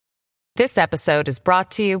This episode is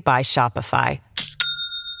brought to you by Shopify.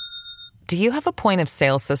 Do you have a point of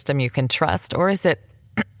sale system you can trust, or is it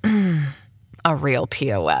a real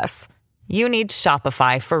POS? You need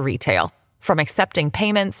Shopify for retail. From accepting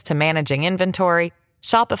payments to managing inventory,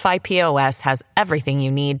 Shopify POS has everything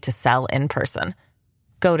you need to sell in person.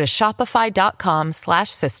 Go to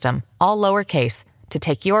shopify.com/system, all lowercase, to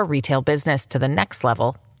take your retail business to the next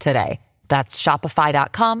level today. That's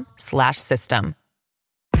shopify.com/system.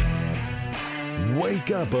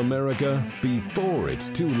 Wake up, America, before it's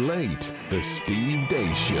too late. The Steve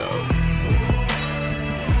Deace Show.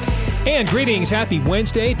 And greetings. Happy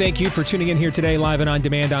Wednesday. Thank you for tuning in here today, live and on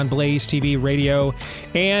demand on Blaze TV, radio,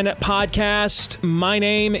 and podcast. My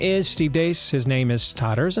name is Steve Deace. His name is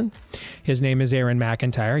Todd Erzin. His name is Aaron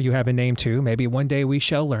McIntyre. You have a name too. Maybe one day we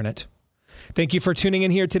shall learn it. Thank you for tuning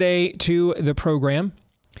in here today to the program.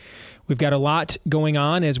 We've got a lot going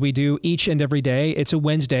on as we do each and every day. It's a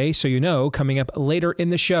Wednesday, so you know, coming up later in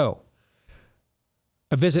the show,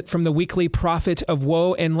 a visit from the weekly prophet of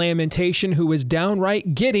woe and lamentation who is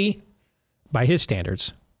downright giddy by his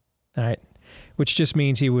standards, all right, which just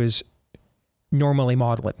means he was normally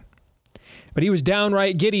maudlin. But he was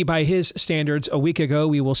downright giddy by his standards a week ago.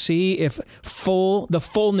 We will see if the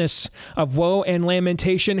fullness of woe and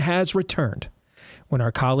lamentation has returned when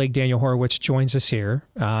our colleague Daniel Horowitz joins us here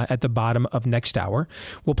at the bottom of next hour.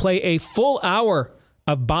 We'll play a full hour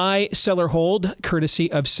of buy, sell, or hold, courtesy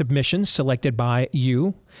of submissions selected by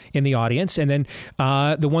you in the audience. And then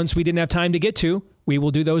the ones we didn't have time to get to, we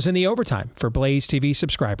will do those in the overtime for Blaze TV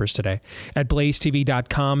subscribers today at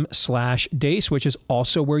blazetv.com/Deace, which is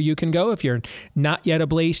also where you can go if you're not yet a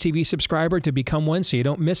Blaze TV subscriber to become one, so you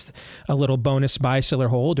don't miss a little bonus buy, sell, or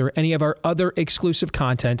hold, or any of our other exclusive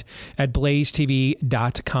content at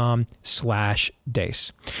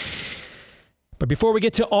blazetv.com/Deace. But before we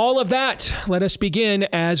get to all of that, let us begin,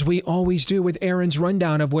 as we always do, with Aaron's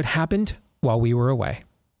rundown of what happened while we were away.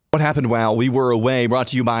 What happened while we were away, brought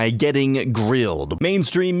to you by Getting Grilled.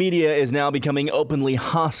 Mainstream media is now becoming openly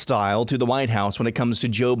hostile to the White House when it comes to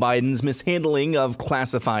Joe Biden's mishandling of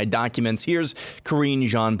classified documents. Here's Karine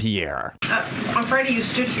Jean-Pierre. On Friday, you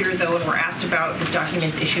stood here, though, and were asked about these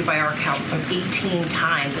documents issued by our account some 18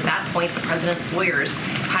 times. At that point, the president's lawyers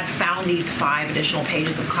had found these 5 additional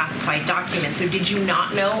pages of classified documents. So did you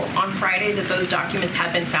not know on Friday that those documents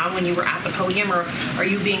had been found when you were at the podium, or are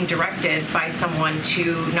you being directed by someone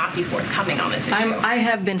to not be forthcoming on this issue? I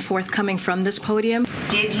have been forthcoming from this podium.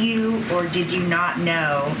 Did you or did you not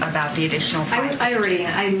know about the additional 5 pages?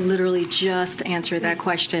 I literally just answered that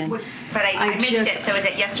question. But I missed it, so is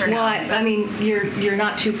it yes or no? Well, I mean, you're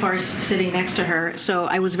not too far sitting next to her, so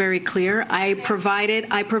I was very clear. I provided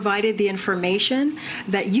the information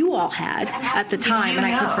that you all had at the time, and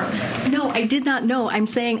I confirmed. No, I did not know. I'm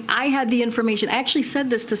saying I had the information. I actually said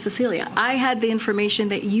this to Cecilia. I had the information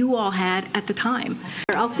that you all had at the time.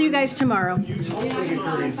 I'll see you guys tomorrow. You told me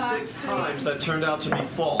 36 times that turned out to be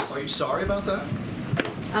false. Are you sorry about that?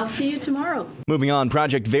 I'll see you tomorrow. Moving on,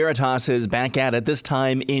 Project Veritas is back at it, this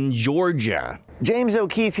time in Georgia. James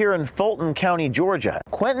O'Keefe here in Fulton County, Georgia.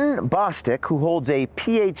 Quentin Bostic, who holds a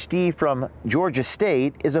PhD from Georgia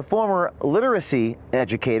State, is a former literacy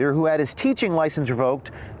educator who had his teaching license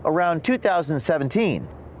revoked around 2017.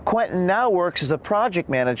 Quentin now works as a project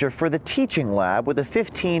manager for the teaching lab with a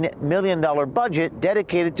 $15 million budget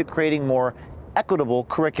dedicated to creating more equitable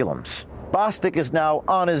curriculums. Bostic is now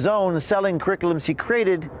on his own selling curriculums he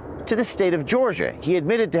created to the state of Georgia. He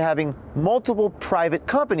admitted to having multiple private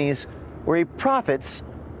companies where he profits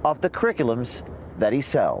off the curriculums that he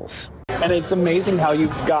sells. And it's amazing how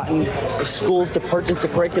you've gotten schools to purchase a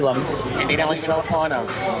curriculum and they don't even know what's going on.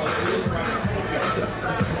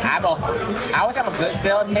 I always have a good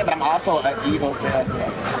salesman, but I'm also an evil salesman.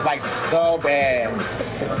 It's like so bad.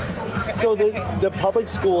 So the public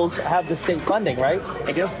schools have the state funding, right?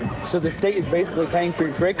 They do. So the state is basically paying for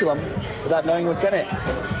your curriculum without knowing what's in it.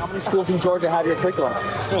 How many schools in Georgia have your curriculum?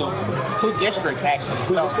 Two districts, actually.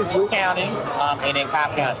 Two County and then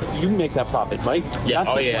Cobb County. You make that profit, right? Yeah.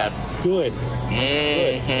 Oh, yeah. Good.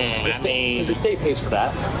 Mm-hmm. Good. The state pays for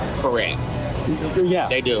that. Correct. Yeah.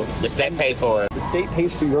 They do. The state pays for it. The state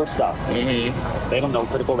pays for your stuff. Mm-hmm. They don't know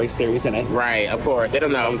critical race theory is in it. Right, of course. They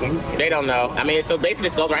don't know. They don't know. I mean, so basically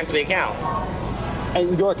this goes right into the account.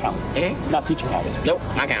 And your account. Mm-hmm. Not teaching habits. Nope,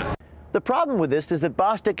 my account. The problem with this is that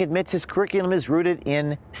Bostic admits his curriculum is rooted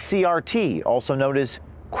in CRT, also known as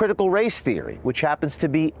critical race theory, which happens to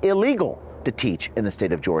be illegal to teach in the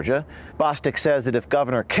state of Georgia. Bostic says that if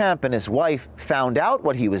Governor Kemp and his wife found out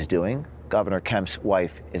what he was doing, Governor Kemp's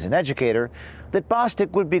wife is an educator, that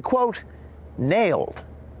Bostic would be, quote, nailed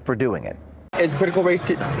for doing it. Is critical race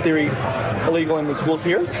theory illegal in the schools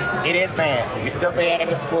here? It is banned. It's still banned in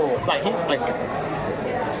the school. It's like, he's like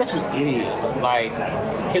such an idiot. Like,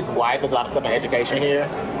 his wife does a lot of stuff in education here.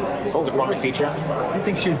 He was a former teacher. What do you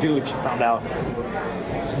think she would do if she found out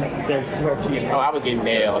there's CRT? Oh, I would get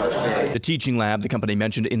nailed, for sure. The teaching lab the company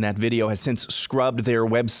mentioned in that video has since scrubbed their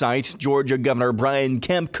website. Georgia Governor Brian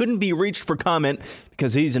Kemp couldn't be reached for comment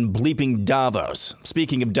because he's in bleeping Davos.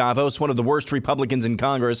 Speaking of Davos, one of the worst Republicans in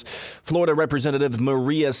Congress, Florida Representative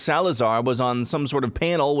Maria Salazar was on some sort of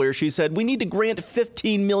panel where she said we need to grant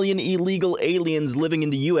 15 million illegal aliens living in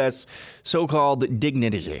the U.S. so-called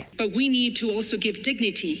dignity. But we need to also give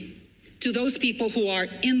dignity to those people who are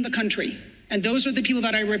in the country. And those are the people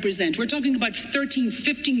that I represent. We're talking about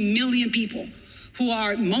 15 million people who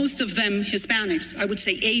are, most of them Hispanics, I would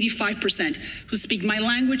say 85%, who speak my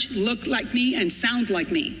language, look like me, and sound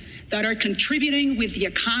like me, that are contributing with the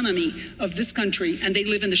economy of this country, and they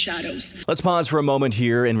live in the shadows. Let's pause for a moment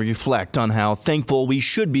here and reflect on how thankful we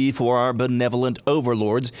should be for our benevolent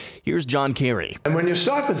overlords. Here's John Kerry. And when you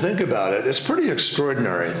stop and think about it, it's pretty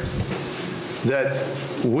extraordinary that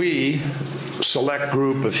we, select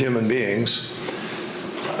group of human beings,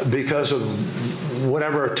 because of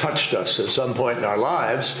whatever touched us at some point in our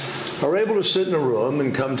lives, are able to sit in a room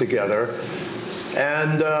and come together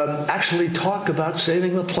and actually talk about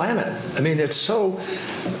saving the planet. I mean, it's so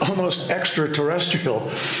almost extraterrestrial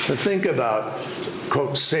to think about,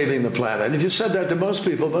 quote, saving the planet. And if you said that to most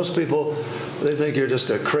people, they think you're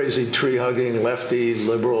just a crazy tree-hugging, lefty,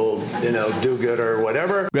 liberal, do-gooder,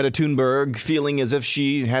 whatever. Greta Thunberg, feeling as if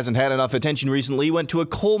she hasn't had enough attention recently, went to a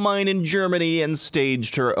coal mine in Germany and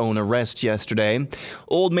staged her own arrest yesterday.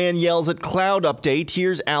 Old man yells at cloud update.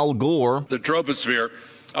 Here's Al Gore. The troposphere,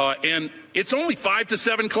 and it's only 5 to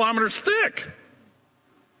 7 kilometers thick.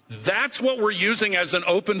 That's what we're using as an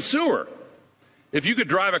open sewer. If you could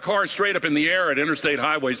drive a car straight up in the air at interstate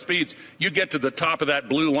highway speeds, you'd get to the top of that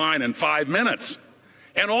blue line in 5 minutes.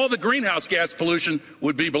 And all the greenhouse gas pollution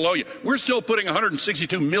would be below you. We're still putting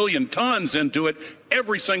 162 million tons into it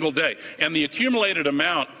every single day. And the accumulated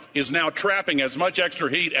amount is now trapping as much extra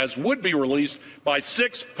heat as would be released by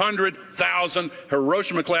 600,000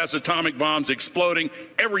 Hiroshima-class atomic bombs exploding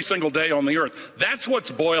every single day on the Earth. That's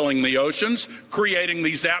what's boiling the oceans, creating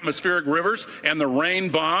these atmospheric rivers and the rain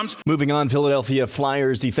bombs. Moving on, Philadelphia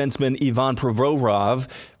Flyers defenseman Ivan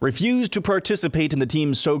Provorov refused to participate in the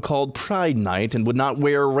team's so-called Pride Night and would not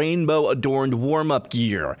wear rainbow-adorned warm-up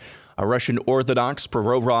gear. A Russian Orthodox,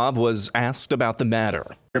 Provorov was asked about the matter.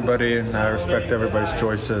 I respect everybody's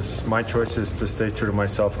choices. My choice is to stay true to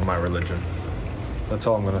myself and my religion. That's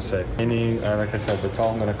all I'm going to say. Like I said, that's all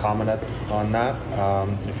I'm going to comment on that.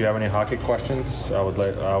 If you have any hockey questions, I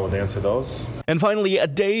would answer those. And finally, a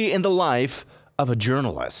day in the life of a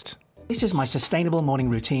journalist. This is my sustainable morning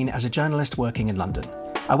routine as a journalist working in London.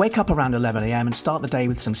 I wake up around 11 a.m. and start the day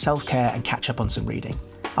with some self-care and catch up on some reading.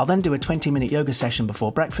 I'll then do a 20-minute yoga session before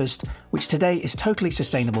breakfast, which today is totally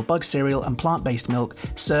sustainable bug cereal and plant-based milk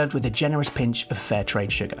served with a generous pinch of fair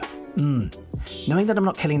trade sugar. Knowing that I'm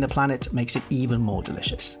not killing the planet makes it even more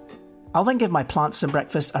delicious. I'll then give my plants some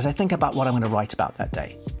breakfast as I think about what I'm going to write about that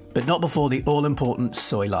day. But not before the all-important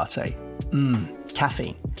soy latte.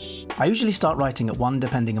 Caffeine. I usually start writing at 1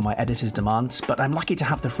 depending on my editor's demands, but I'm lucky to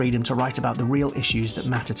have the freedom to write about the real issues that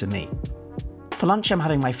matter to me. For lunch, I'm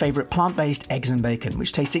having my favourite plant-based eggs and bacon,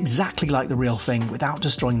 which tastes exactly like the real thing without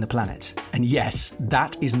destroying the planet. And yes,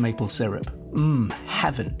 that is maple syrup.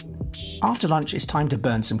 Heaven. After lunch, it's time to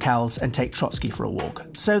burn some cows and take Trotsky for a walk,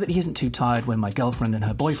 so that he isn't too tired when my girlfriend and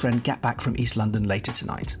her boyfriend get back from East London later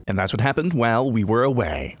tonight. And that's what happened while we were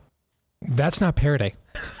away. That's not parody.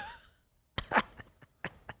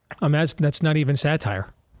 That's not even satire.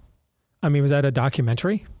 I mean, was that a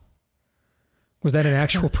documentary? Was that an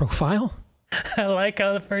actual profile? I like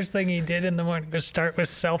how the first thing he did in the morning was start with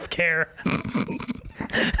self-care.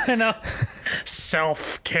 I know.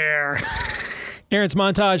 Self-care. Aaron's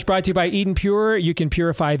Montage brought to you by Eden Pure. You can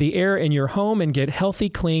purify the air in your home and get healthy,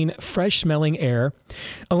 clean, fresh-smelling air.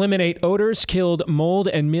 Eliminate odors, killed mold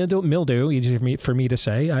and mildew, easy for me to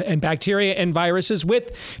say, and bacteria and viruses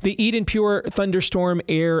with the Eden Pure Thunderstorm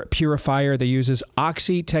Air Purifier that uses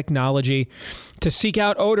Oxy technology to seek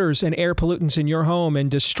out odors and air pollutants in your home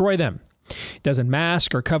and destroy them. It doesn't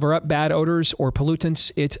mask or cover up bad odors or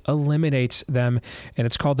pollutants. It eliminates them. And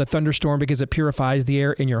it's called the Thunderstorm because it purifies the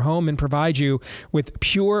air in your home and provides you with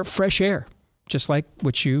pure, fresh air, just like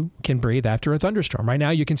what you can breathe after a thunderstorm. Right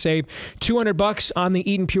now, you can save $200 on the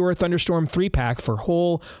Eden Pure Thunderstorm 3-pack for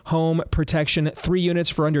whole home protection. 3 units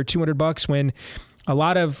for under $200 when A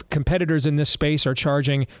lot of competitors in this space are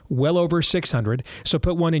charging well over $600. So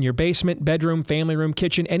put one in your basement, bedroom, family room,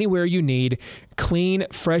 kitchen, anywhere you need clean,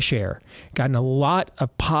 fresh air. Gotten a lot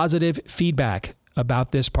of positive feedback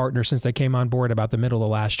about this partner since they came on board about the middle of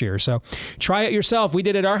last year. So try it yourself. We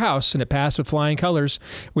did it at our house and it passed with flying colors.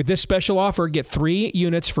 With this special offer, get 3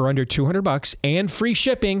 units for under $200 and free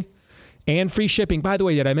shipping. By the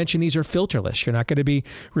way, did I mention these are filterless? You're not going to be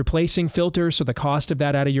replacing filters, so the cost of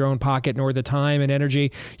that out of your own pocket, nor the time and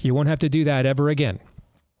energy, you won't have to do that ever again.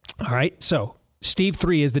 All right, so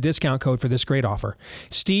Steve3 is the discount code for this great offer.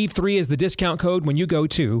 Steve3 is the discount code when you go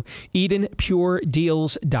to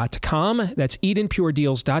EdenPureDeals.com. That's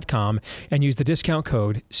EdenPureDeals.com and use the discount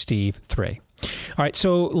code Steve3. All right,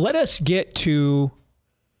 so let us get to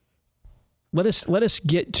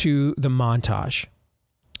the montage.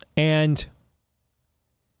 And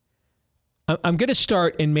I'm going to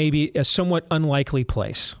start in maybe a somewhat unlikely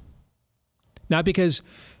place. Not because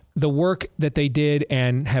the work that they did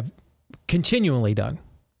and have continually done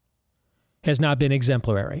has not been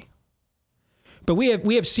exemplary. But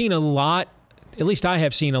we have seen a lot, at least I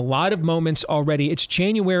have seen a lot of moments already. It's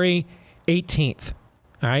January 18th,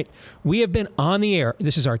 all right? We have been on the air.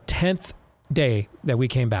 This is our 10th day that we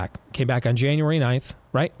came back. Came back on January 9th,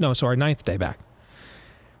 right? No, so our 9th day back.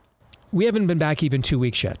 We haven't been back even 2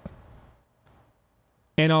 weeks yet.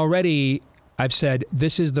 And already I've said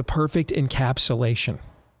this is the perfect encapsulation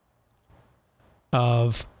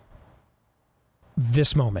of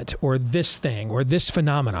this moment or this thing or this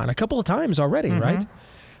phenomenon a couple of times already, right?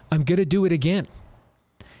 I'm going to do it again.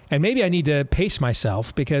 And maybe I need to pace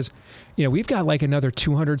myself because, we've got like another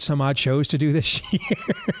 200 some odd shows to do this year.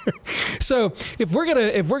 So if we're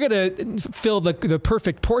gonna fill the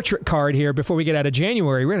perfect portrait card here before we get out of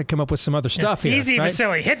January, we're gonna come up with some other stuff here. Easy, right?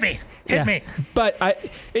 Vasily, hit me. But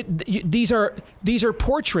these are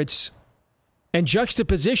portraits and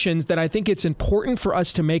juxtapositions that I think it's important for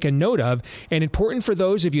us to make a note of, and important for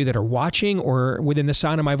those of you that are watching or within the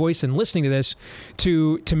sound of my voice and listening to this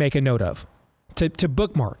to make a note of. To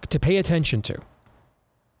bookmark, to pay attention to.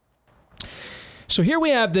 So here we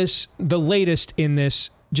have the latest in this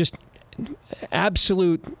just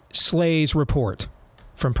absolute slays report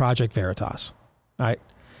from Project Veritas, all right?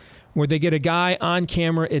 Where they get a guy on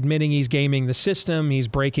camera admitting he's gaming the system, he's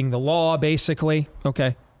breaking the law, basically.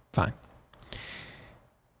 Okay, fine.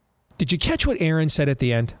 Did you catch what Aaron said at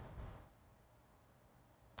the end?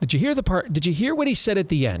 Did you hear what he said at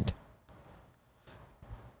the end?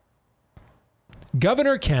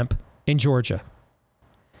 Governor Kemp in Georgia.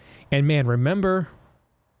 And man, remember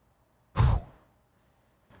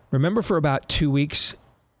for about 2 weeks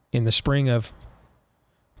in the spring of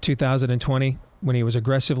 2020 when he was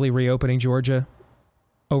aggressively reopening Georgia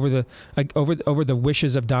over the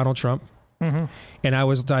wishes of Donald Trump? Mm-hmm. And I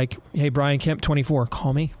was like, hey, Brian Kemp, 24,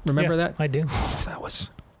 call me. Remember that? I do. That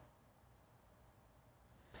was...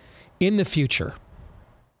 In the future,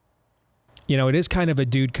 it is kind of a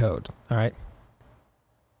dude code, all right?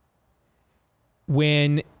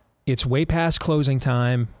 When it's way past closing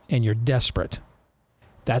time and you're desperate,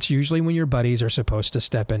 that's usually when your buddies are supposed to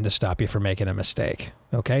step in to stop you from making a mistake,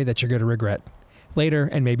 okay? That you're going to regret later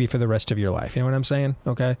and maybe for the rest of your life. You know what I'm saying?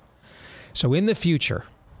 Okay? So in the future,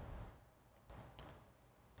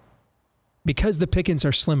 because the pickings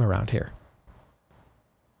are slim around here,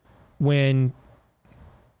 when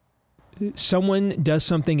someone does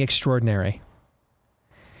something extraordinary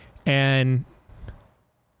and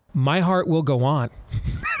my heart will go on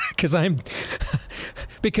because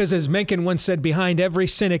as Mencken once said, behind every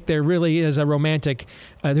cynic there really is a romantic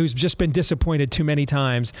who's just been disappointed too many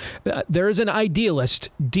times. There is an idealist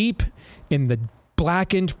deep in the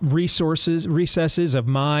blackened recesses of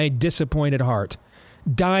my disappointed heart,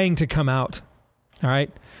 dying to come out. All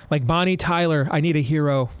right, like Bonnie Tyler, I need a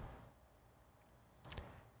hero.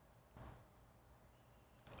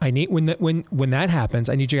 I need when that happens,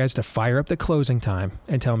 I need you guys to fire up the closing time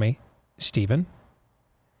and tell me, Stephen,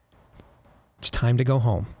 it's time to go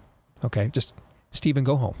home. Okay, just Stephen,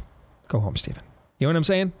 go home. Go home, Stephen. You know what I'm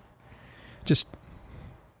saying? Just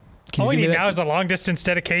all we need now is a long distance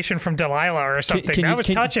dedication from Delilah or something. That was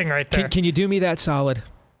touching right there. Can you do me that solid?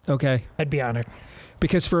 Okay. I'd be honored.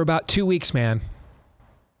 Because for about 2 weeks, man,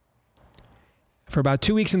 for about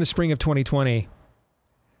 2 weeks in the spring of 2020,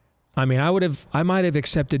 I mean, I might have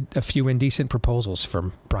accepted a few indecent proposals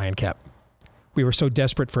from Brian Kemp. We were so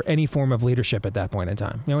desperate for any form of leadership at that point in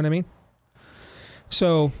time. You know what I mean?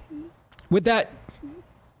 So, with that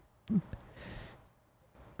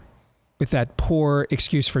poor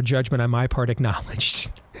excuse for judgment on my part acknowledged,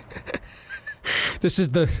 this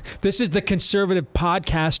is the conservative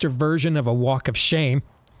podcaster version of a walk of shame.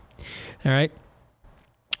 All right,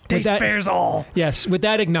 Taste bears all. Yes, with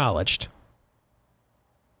that acknowledged,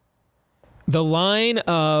 the line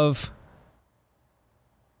of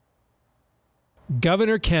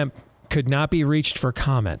Governor Kemp could not be reached for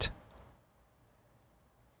comment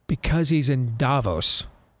because he's in Davos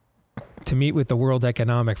to meet with the World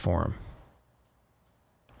Economic Forum.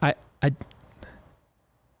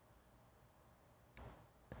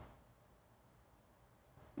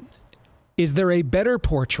 Is there a better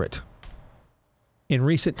portrait in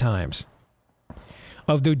recent times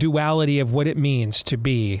of the duality of what it means to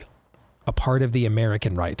be a part of the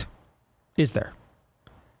American right? Is there?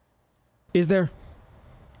 Is there?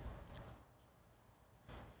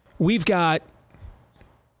 We've got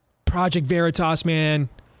Project Veritas, man.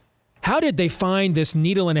 How did they find this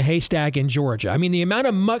needle in a haystack in Georgia? I mean, the amount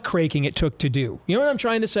of muckraking it took to do. You know what I'm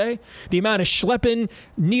trying to say? The amount of schlepping,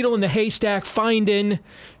 needle in the haystack, finding.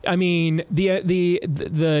 I mean,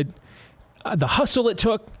 the hustle it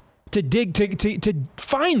took to dig to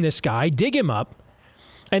find this guy, dig him up,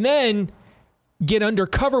 and then get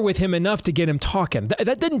undercover with him enough to get him talking.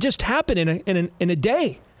 That didn't just happen in a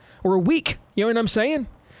day or a week. You know what I'm saying?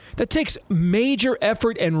 That takes major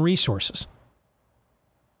effort and resources.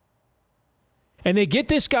 And they get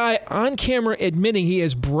this guy on camera admitting he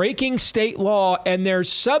is breaking state law, and they're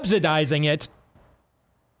subsidizing it.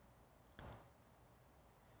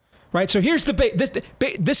 Right? So here's the base.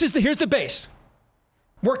 Here's the base.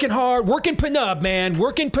 Working hard, working penub, man.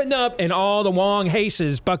 Working penub and all the Wong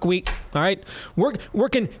Haces, buckwheat. All right?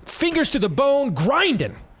 Working fingers to the bone,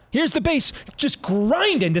 grinding. Here's the base. Just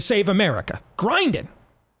grinding to save America. Grinding.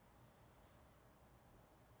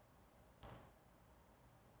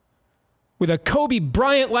 With a Kobe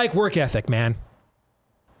Bryant-like work ethic, man.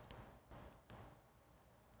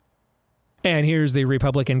 And here's the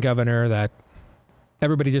Republican governor that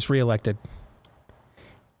everybody just reelected.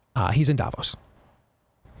 He's in Davos.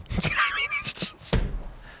 I mean, it's just...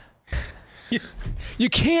 You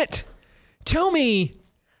can't tell me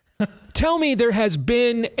there has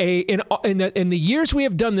been in the years we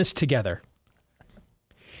have done this together,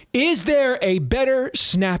 is there a better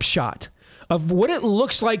snapshot of what it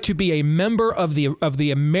looks like to be a member of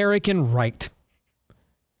the American right?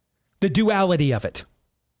 The duality of it.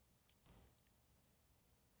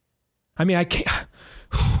 I mean, I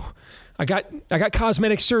got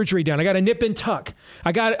cosmetic surgery done. I got a nip and tuck.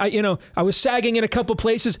 I was sagging in a couple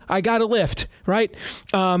places. I got a lift, right?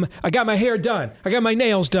 I got my hair done. I got my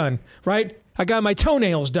nails done, right? I got my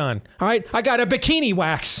toenails done, all right? I got a bikini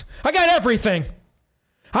wax. I got everything.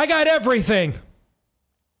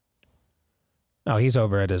 Oh, he's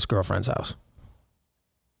over at his girlfriend's house.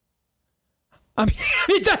 I mean,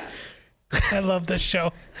 I love this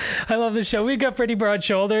show. We've got pretty broad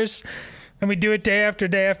shoulders, and we do it day after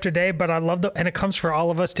day after day, but I love and it comes for all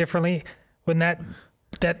of us differently when that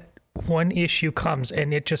one issue comes,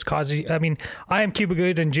 and it just causes, I mean, I am Cuba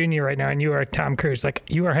Gooding Jr. right now, and you are Tom Cruise. Like,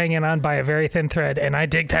 you are hanging on by a very thin thread, and I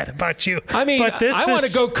dig that about you. I mean, but I want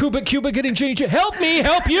to go Cuba Gooding Jr. Help me,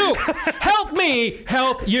 help you. Help me,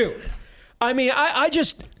 help you. I mean, I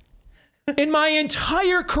just, in my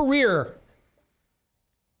entire career,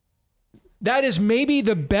 that is maybe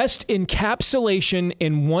the best encapsulation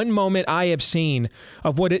in one moment I have seen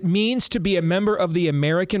of what it means to be a member of the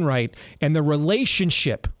American right and the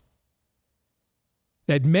relationship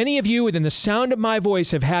that many of you within the sound of my voice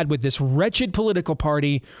have had with this wretched political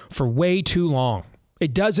party for way too long.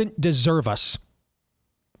 It doesn't deserve us.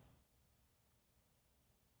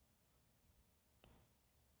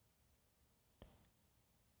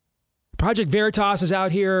 Project Veritas is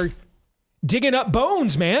out here digging up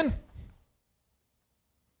bones, man.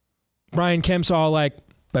 Brian Kemp's all like,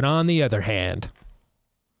 but on the other hand,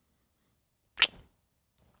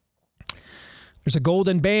 there's a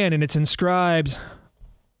golden band and it's inscribed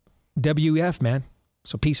WF, man.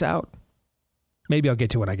 So peace out. Maybe I'll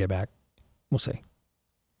get to it when I get back. We'll see.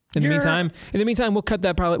 In the meantime, we'll cut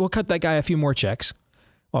that guy a few more checks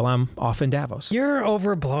while I'm off in Davos. You're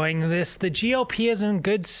overblowing this. The GOP is in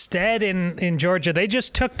good stead in Georgia. They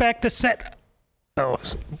just took back the Senate. Oh,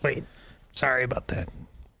 wait. Sorry about that.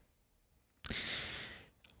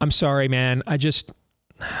 I'm sorry, man. I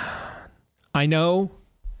know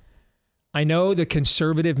the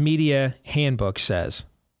conservative media handbook says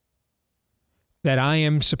that I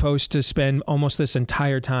am supposed to spend almost this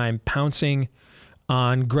entire time pouncing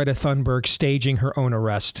on Greta Thunberg staging her own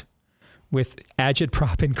arrest with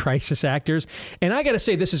agitprop and crisis actors. And I got to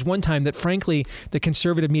say, this is one time that, frankly, the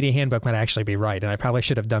conservative media handbook might actually be right. And I probably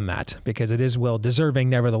should have done that because it is well deserving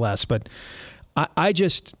nevertheless. But I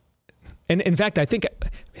just... And in fact, I think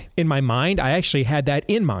in my mind, I actually had that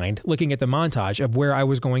in mind looking at the montage of where I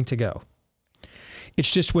was going to go.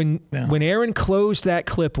 It's just when Aaron closed that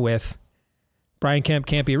clip with Brian Kemp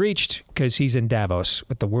can't be reached because he's in Davos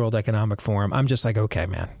with the World Economic Forum, I'm just like, okay,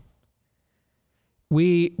 man.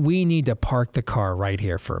 We need to park the car right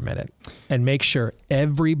here for a minute and make sure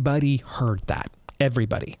everybody heard that.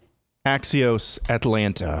 Everybody. Axios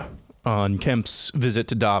Atlanta on Kemp's visit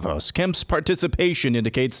to Davos. Kemp's participation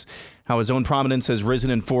indicates how his own prominence has risen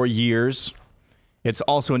in 4 years. It's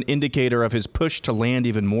also an indicator of his push to land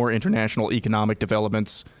even more international economic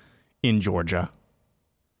developments in Georgia.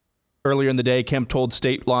 Earlier in the day, Kemp told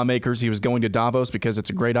state lawmakers he was going to Davos because it's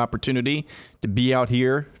a great opportunity to be out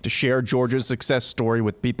here to share Georgia's success story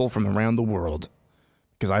with people from around the world,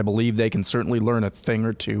 because I believe they can certainly learn a thing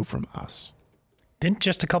or two from us. Didn't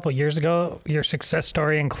just a couple years ago your success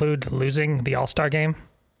story include losing the All-Star game?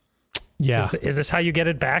 Yeah. Is this how you get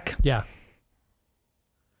it back? Yeah.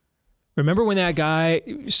 Remember when that guy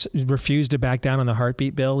refused to back down on the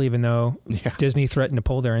heartbeat bill, even though Disney threatened to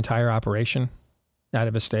pull their entire operation out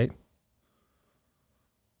of his state?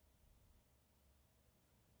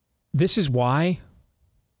 This is why,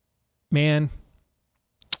 man,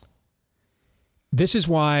 this is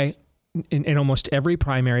why in almost every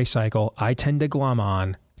primary cycle, I tend to glom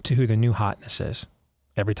on to who the new hotness is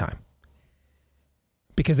every time.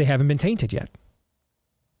 Because they haven't been tainted yet.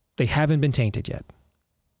 They haven't been tainted yet.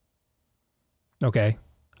 Okay?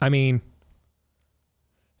 I mean,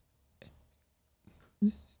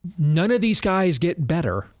 none of these guys get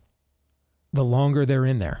better the longer they're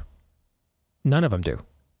in there. None of them do.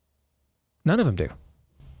 None of them do.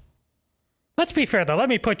 Let's be fair, though. Let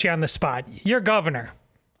me put you on the spot. You're governor.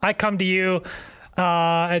 I come to you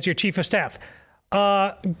as your chief of staff.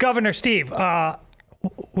 Governor Steve,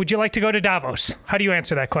 would you like to go to Davos? How do you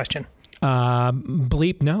answer that question?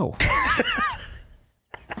 Bleep no.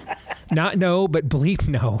 Not no, but bleep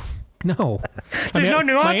no. No. There's no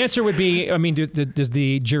nuance? My answer would be, does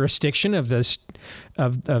the jurisdiction of the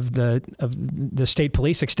state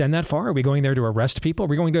police extend that far? Are we going there to arrest people? Are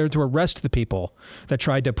we going there to arrest the people that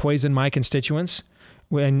tried to poison my constituents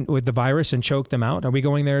with the virus and choke them out? Are we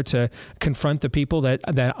going there to confront the people that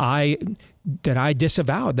I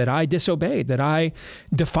disavowed, that I disobeyed, that I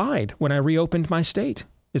defied when I reopened my state?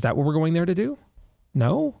 Is that what we're going there to do?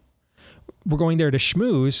 No. We're going there to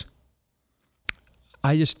schmooze.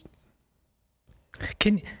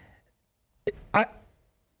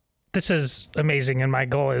 This is amazing, and my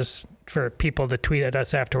goal is for people to tweet at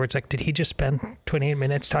us afterwards, like, did he just spend 28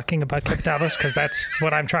 minutes talking about Kemp Davos? Because that's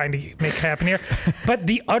what I'm trying to make happen here. But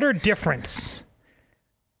the utter difference,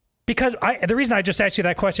 because the reason I just asked you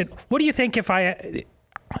that question, what do you think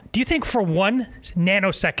do you think for 1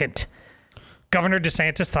 nanosecond, Governor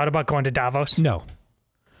DeSantis thought about going to Davos? No.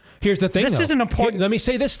 Here's the thing, This isn't important. Let me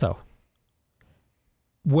say this, though.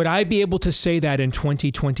 Would I be able to say that in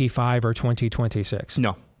 2025 or 2026?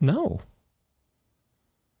 No. No.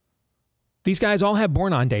 These guys all have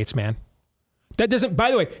born-on dates, man. By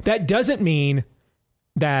the way, that doesn't mean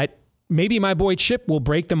that maybe my boy Chip will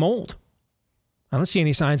break the mold. I don't see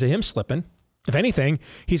any signs of him slipping. If anything,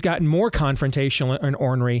 he's gotten more confrontational and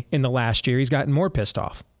ornery in the last year. He's gotten more pissed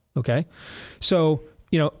off. Okay? So,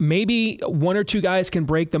 maybe 1 or 2 guys can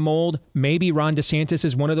break the mold. Maybe Ron DeSantis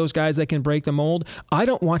is one of those guys that can break the mold. I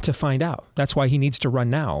don't want to find out. That's why he needs to run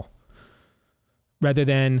now. Rather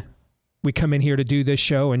than we come in here to do this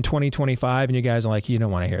show in 2025 and you guys are like, you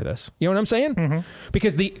don't want to hear this. You know what I'm saying? Mm-hmm.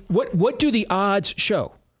 Because what do the odds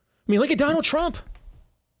show? I mean, look at Donald Trump.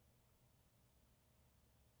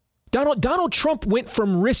 Donald Trump went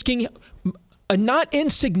from risking a not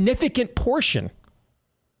insignificant portion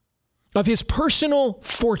of his personal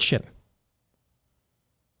fortune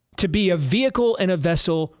to be a vehicle and a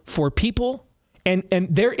vessel for people and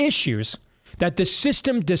their issues that the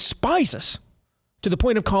system despises to the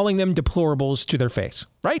point of calling them deplorables to their face,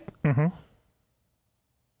 right? Mm-hmm.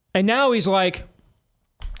 And now he's like,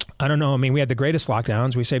 I don't know. I mean, we had the greatest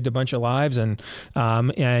lockdowns. We saved a bunch of lives, and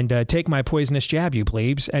take my poisonous jab, you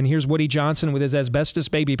plebes. And here's Woody Johnson with his asbestos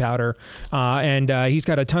baby powder, and he's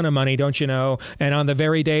got a ton of money, don't you know? And on the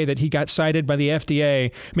very day that he got cited by the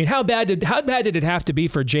FDA, I mean, how bad did it have to be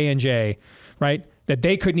for J&J, right? That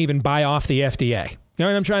they couldn't even buy off the FDA. You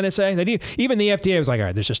know what I'm trying to say? That even the FDA was like, all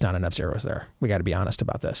right, there's just not enough zeros there. We got to be honest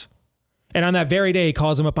about this. And on that very day, he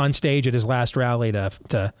calls him up on stage at his last rally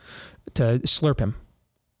to slurp him.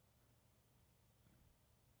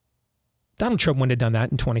 Donald Trump wouldn't have done that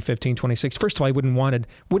in 2015, 2016. First of all, he wouldn't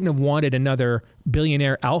have wanted another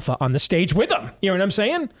billionaire alpha on the stage with him. You know what I'm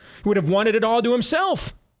saying? He would have wanted it all to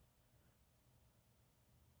himself.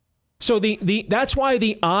 So that's why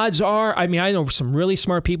the odds are, I mean, I know some really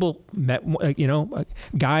smart people, met, a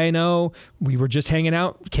guy I know, we were just hanging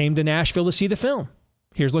out, came to Nashville to see the film.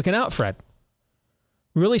 Here's looking out, Fred.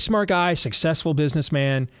 Really smart guy, successful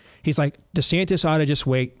businessman. He's like, DeSantis ought to just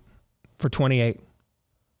wait for 28.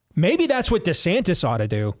 Maybe that's what DeSantis ought to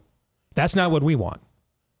do. That's not what we want.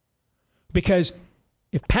 Because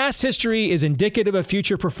if past history is indicative of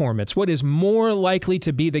future performance, what is more likely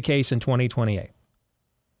to be the case in 2028?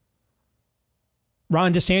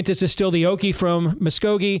 Ron DeSantis is still the Okie from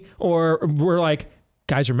Muskogee, or we're like,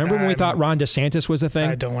 guys, remember when we thought Ron DeSantis was a thing?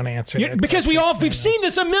 I don't want to answer that. Because we've seen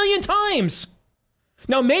this a million times.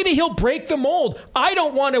 Now, maybe he'll break the mold. I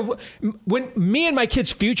don't want to, when me and my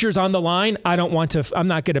kids' future's on the line, I'm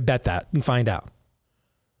not going to bet that and find out.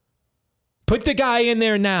 Put the guy in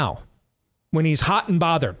there now when he's hot and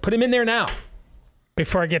bothered. Put him in there now.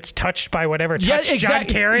 Before it gets touched by whatever touched John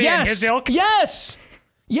Kerry and his ilk? Yes.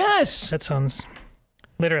 That sounds,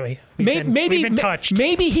 literally, we've been touched.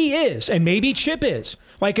 Maybe he is, and maybe Chip is.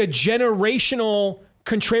 Like a generational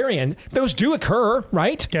contrarian. Those do occur,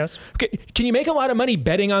 right? Yes. Okay. Can you make a lot of money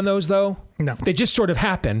betting on those, though? No. They just sort of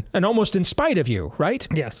happen, and almost in spite of you, right?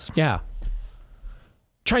 Yes. Yeah.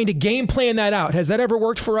 Trying to game plan that out. Has that ever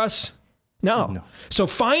worked for us? No. So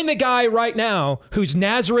find the guy right now who's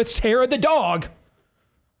Nazareth's hair of the dog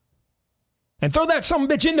and throw that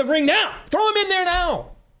sumbitch in the ring now. Throw him in there now.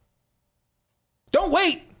 Don't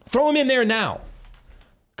wait. Throw him in there now.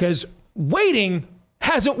 Because waiting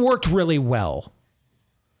hasn't worked really well.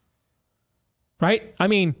 Right? I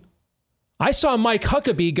mean, I saw Mike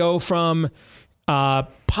Huckabee go from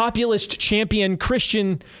populist champion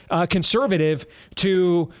Christian conservative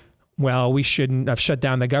to, well, we shouldn't have shut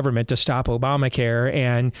down the government to stop Obamacare,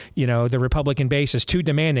 and, the Republican base is too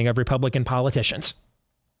demanding of Republican politicians.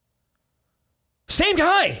 Same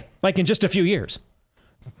guy, like in just a few years.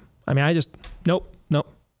 I mean, nope.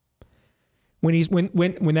 When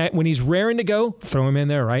he's raring to go, throw him in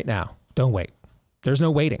there right now. Don't wait. There's no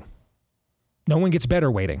waiting. No one gets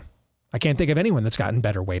better waiting. I can't think of anyone that's gotten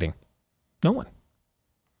better waiting. No one.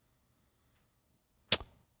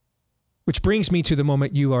 Which brings me to the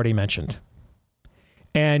moment you already mentioned.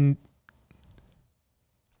 And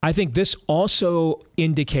I think this also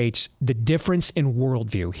indicates the difference in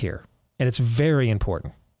worldview here. And it's very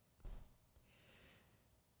important.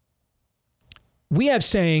 We have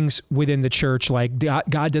sayings within the church like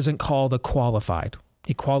God doesn't call the qualified.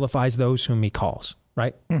 He qualifies those whom he calls,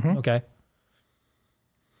 right? Mm-hmm. Okay.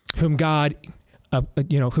 Whom God,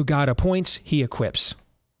 who God appoints, he equips,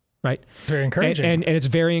 right? Very encouraging. And it's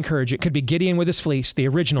very encouraging. It could be Gideon with his fleece, the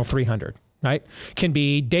original 300, right? Can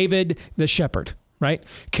be David the shepherd, right?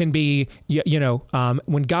 Can be,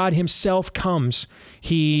 when God himself comes,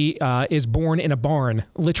 he is born in a barn,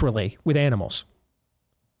 literally, with animals.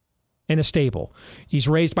 In a stable. He's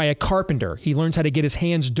raised by a carpenter. He learns how to get his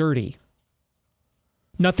hands dirty.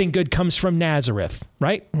 Nothing good comes from Nazareth,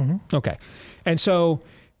 right? Mm-hmm. Okay. And so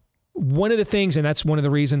one of the things, and that's one of the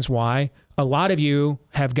reasons why a lot of you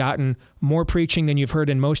have gotten more preaching than you've heard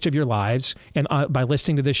in most of your lives, and by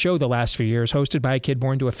listening to this show the last few years, hosted by a kid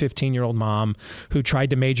born to a 15-year-old mom who tried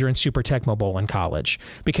to major in Super Tecmo Bowl in college,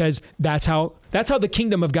 because that's how the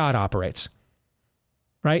kingdom of God operates,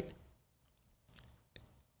 right?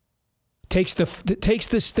 Takes those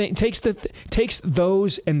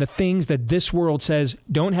and the things that this world says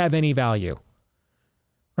don't have any value,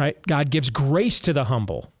 right? God gives grace to the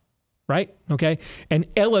humble, right? Okay. And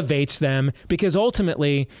elevates them, because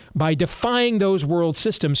ultimately by defying those world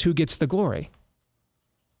systems, who gets the glory?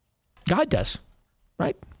 God does,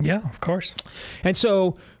 right? Yeah, of course. And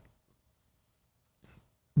so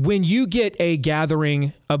when you get a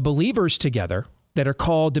gathering of believers together that are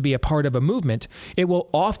called to be a part of a movement, it will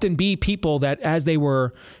often be people that as they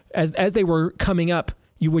were coming up,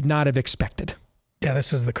 you would not have expected. Yeah,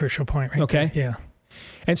 this is the crucial point, right? Okay. There. Yeah.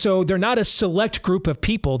 And so they're not a select group of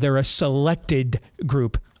people, they're a selected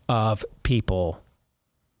group of people.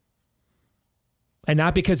 And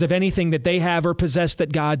not because of anything that they have or possess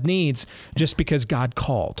that God needs, just because God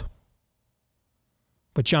called.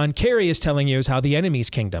 What John Kerry is telling you is how the enemy's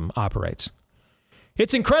kingdom operates.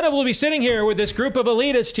 It's incredible to be sitting here with this group of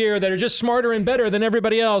elitists here that are just smarter and better than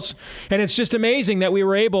everybody else. And it's just amazing that we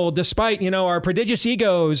were able, despite, our prodigious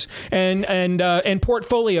egos and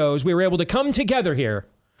portfolios, we were able to come together here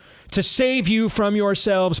to save you from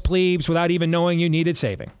yourselves, plebes, without even knowing you needed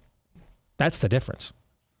saving. That's the difference.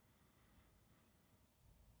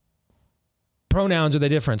 Pronouns are the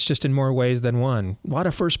difference, just in more ways than one. A lot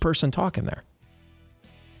of first person talk in there.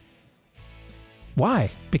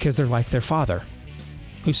 Why? Because they're like their Father,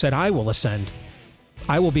 who said, I will ascend.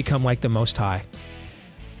 I will become like the Most High.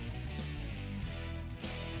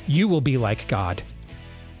 You will be like God.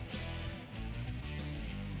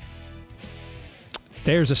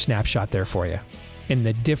 There's a snapshot there for you. and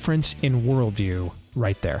the difference in worldview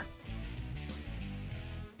right there.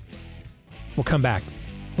 We'll come back.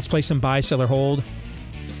 Let's play some buy, sell, or hold.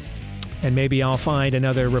 And maybe I'll find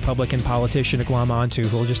another Republican politician to glom onto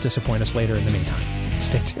who will just disappoint us later in the meantime.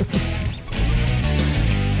 Stay tuned.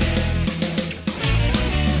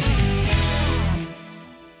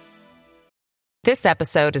 This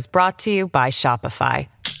episode is brought to you by Shopify.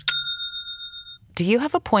 Do you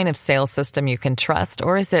have a point of sale system you can trust,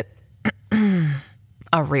 or is it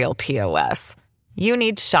a real POS? You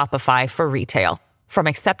need Shopify for retail. From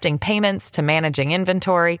accepting payments to managing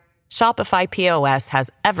inventory, Shopify POS has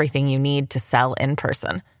everything you need to sell in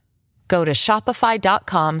person. Go to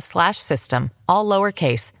shopify.com/system, all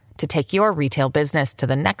lowercase, to take your retail business to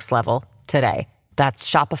the next level today. That's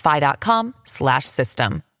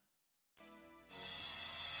shopify.com/system.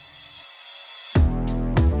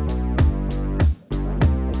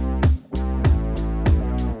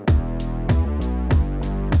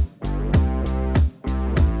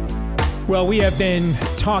 Well, we have been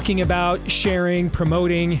talking about sharing,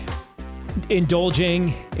 promoting,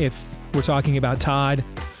 indulging, if we're talking about Todd,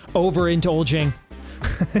 overindulging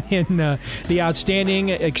in the outstanding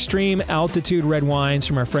extreme altitude red wines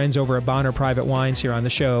from our friends over at Bonner Private Wines here on the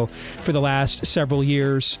show for the last several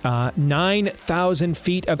years. 9,000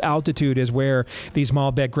 feet of altitude is where these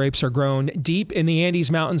Malbec grapes are grown deep in the Andes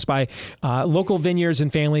Mountains by local vineyards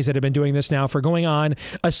and families that have been doing this now for going on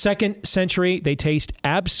a second century. They taste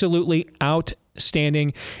absolutely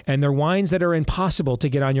outstanding, and they're wines that are impossible to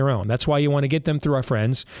get on your own. That's why you want to get them through our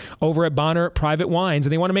friends over at Bonner Private Wines,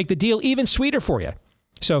 and they want to make the deal even sweeter for you.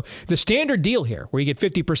 So the standard deal here, where you get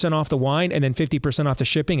 50% off the wine and then 50% off the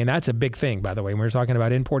shipping, and that's a big thing, by the way, when we're talking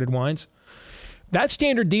about imported wines. That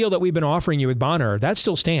standard deal that we've been offering you with Bonner, that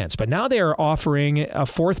still stands. But now they are offering a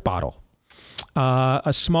fourth bottle,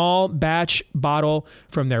 a small batch bottle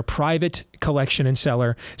from their private collection and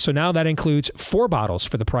cellar. So now that includes 4 bottles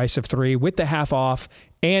for the price of 3 with the half off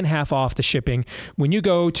and half off the shipping. When you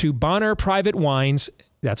go to Bonner Private Wines,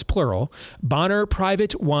 that's plural,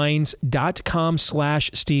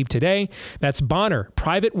 BonnerPrivateWines.com/Steve today. That's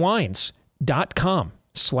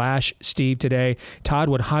BonnerPrivateWines.com/Steve today. Todd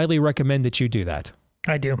would highly recommend that you do that.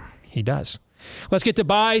 I do. He does. Let's get to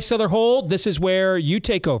buy, sell, or hold. This is where you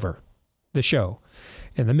take over the show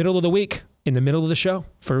in the middle of the week, in the middle of the show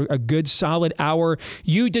for a good solid hour.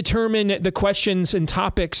 You determine the questions and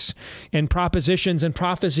topics and propositions and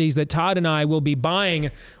prophecies that Todd and I will be buying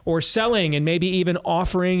or selling, and maybe even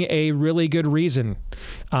offering a really good reason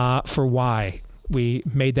for why we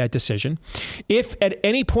made that decision. If at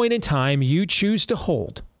any point in time you choose to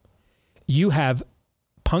hold, you have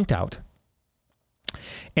punked out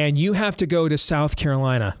and you have to go to South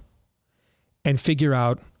Carolina and figure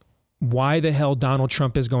out why the hell Donald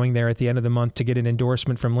Trump is going there at the end of the month to get an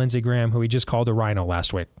endorsement from Lindsey Graham, who he just called a rhino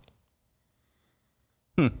last week.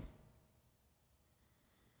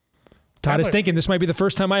 Todd is thinking this might be the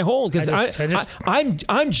first time I hold, because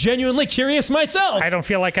I'm genuinely curious myself. I don't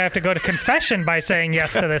feel like I have to go to confession by saying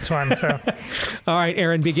yes to this one. So, all right,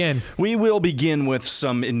 Aaron, begin. We will begin with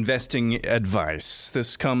some investing advice.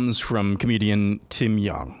 This comes from comedian Tim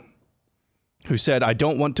Young, who said, "I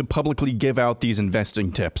don't want to publicly give out these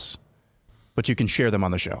investing tips, but you can share them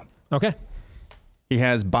on the show." Okay. He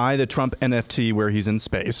has buy the Trump NFT where he's in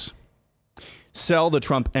space, sell the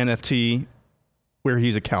Trump NFT where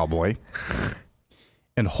he's a cowboy,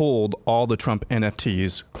 and hold all the Trump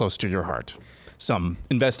NFTs close to your heart. Some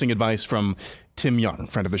investing advice from Tim Young,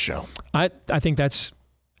 friend of the show. I think that's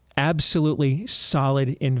absolutely solid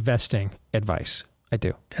investing advice. I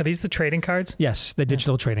do. Are these the trading cards? Yes, the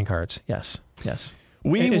digital trading cards. Yes.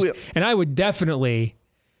 And I would definitely,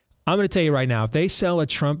 I'm going to tell you right now, if they sell a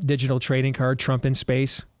Trump digital trading card, Trump in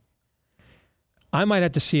space, I might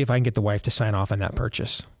have to see if I can get the wife to sign off on that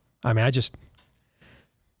purchase. I mean,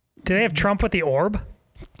 Do they have Trump with the orb?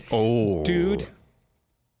 Oh. Dude.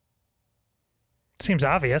 Seems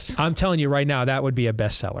obvious. I'm telling you right now, that would be a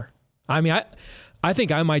bestseller. I mean, I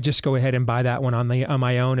think I might just go ahead and buy that one on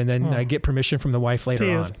my own, and then get permission from the wife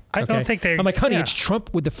later on. I don't think they. I'm like, honey, it's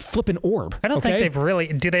Trump with the flipping orb. I don't think they've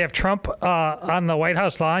really. Do they have Trump on the White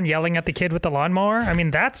House lawn yelling at the kid with the lawnmower? I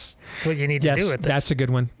mean, that's what you need to do with this. That's a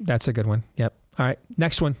good one. That's a good one. Yep. All right,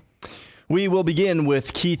 next one. We will begin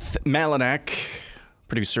with Keith Malinak,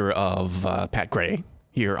 producer of Pat Gray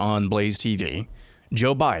here on Blaze TV.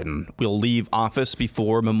 Joe Biden will leave office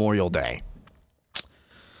before Memorial Day.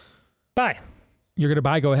 Buy. You're going to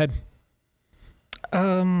buy? Go ahead.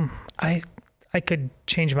 I could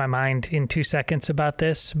change my mind in 2 seconds about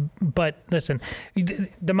this, but listen,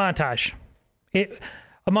 the montage.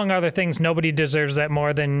 Among other things, nobody deserves that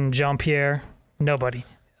more than Jean-Pierre. Nobody.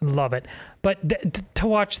 Love it. But to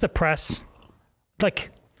watch the press, like,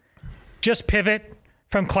 just pivot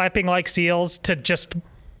from clapping like seals to just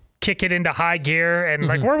kick it into high gear and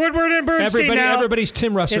like, we're Woodward and Bernstein now. Everybody's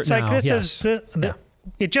Tim Russert it's like, now. this is,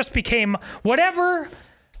 it just became whatever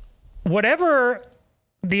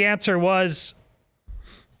the answer was.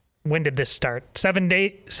 When did this start? 7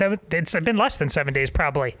 days? It's been less than 7 days,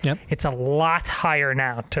 probably. Yep. It's a lot higher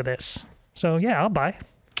now to this. So yeah, I'll buy.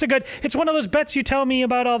 It's one of those bets you tell me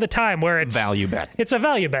about all the time where it's value bet. It's a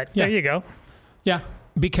value bet. Yeah. There you go. Yeah,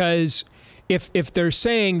 because if they're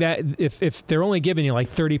saying that if they're only giving you like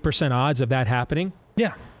 30% odds of that happening,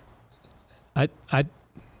 yeah, I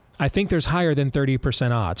think there's higher than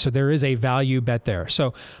 30% odds. So there is a value bet there.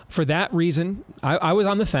 So for that reason, I was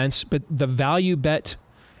on the fence, but the value bet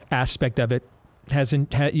aspect of it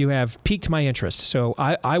you have piqued my interest. So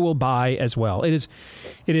I will buy as well. It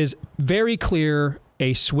is very clear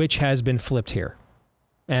a switch has been flipped here.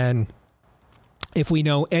 And if we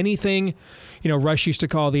know anything, Rush used to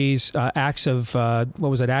call these acts of,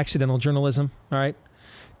 accidental journalism, all right?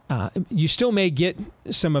 You still may get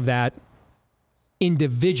some of that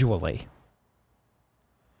individually.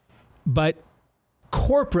 But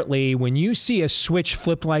corporately, when you see a switch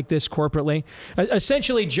flip like this corporately,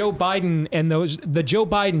 essentially Joe Biden and the Joe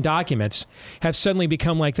Biden documents have suddenly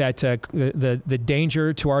become like that the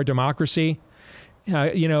danger to our democracy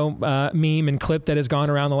meme and clip that has gone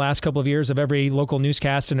around the last couple of years of every local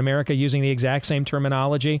newscast in America using the exact same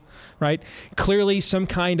terminology, right? Clearly some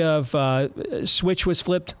kind of switch was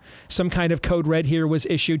flipped, some kind of code red here was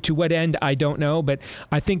issued. To what end, I don't know, but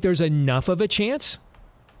I think there's enough of a chance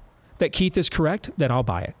that Keith is correct, that I'll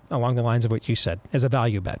buy it, along the lines of what you said, as a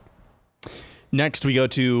value bet. Next, we go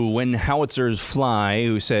to When Howitzers Fly,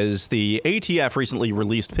 who says the ATF recently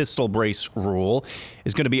released pistol brace rule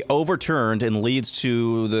is going to be overturned and leads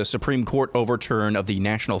to the Supreme Court overturn of the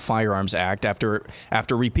National Firearms Act after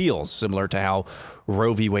repeals, similar to how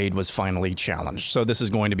Roe v. Wade was finally challenged. So this is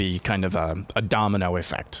going to be kind of a domino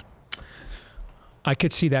effect. I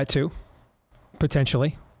could see that too,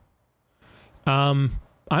 potentially.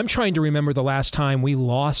 I'm trying to remember the last time we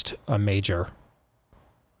lost a major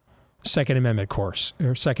Second Amendment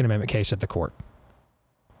case at the court.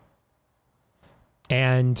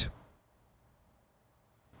 And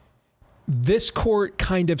this court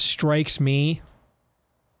kind of strikes me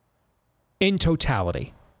in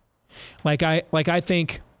totality. I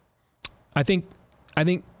think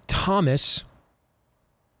Thomas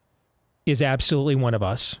is absolutely one of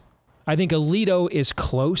us. I think Alito is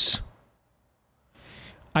close.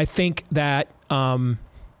 I think that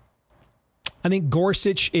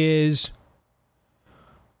Gorsuch is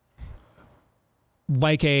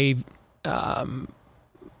like a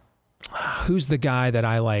who's the guy that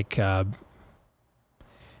I like? The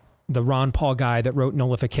Ron Paul guy that wrote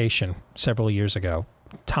Nullification several years ago.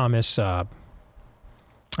 Thomas.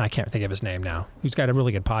 I can't think of his name now. Who's got a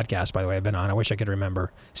really good podcast, by the way, I've been on. I wish I could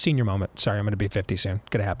remember. Senior moment. Sorry, I'm going to be 50 soon.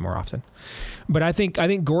 Going to happen more often. But I think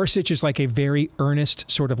Gorsuch is like a very earnest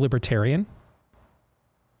sort of libertarian.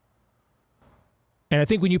 And I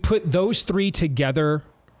think when you put those three together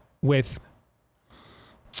with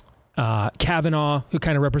Kavanaugh, who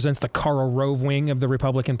kind of represents the Karl Rove wing of the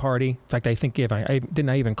Republican Party. In fact, I think didn't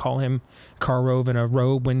I even call him Karl Rove in a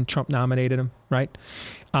robe when Trump nominated him, right?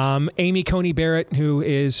 Amy Coney Barrett, who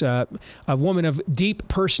is a woman of deep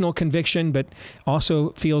personal conviction, but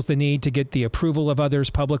also feels the need to get the approval of others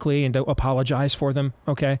publicly and to apologize for them,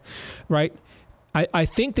 okay? Right? I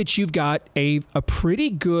think that you've got a pretty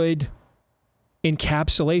good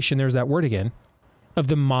encapsulation, there's that word again, of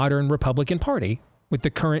the modern Republican Party with the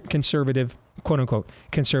current conservative, quote unquote,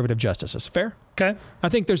 conservative justices. Fair? Okay. I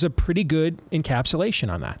think there's a pretty good encapsulation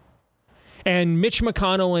on that. And Mitch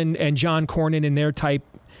McConnell and John Cornyn and their type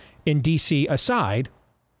in D.C. aside,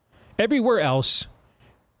 everywhere else,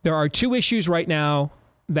 there are two issues right now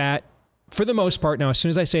that, for the most part, now as soon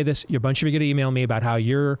as I say this, a bunch of you are going to email me about how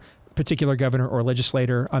your particular governor or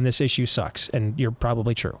legislator on this issue sucks, and you're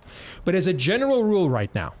probably true. But as a general rule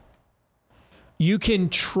right now, you can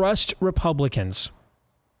trust Republicans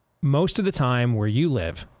most of the time where you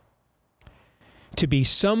live to be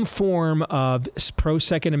some form of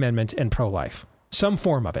pro-Second Amendment and pro-life. Some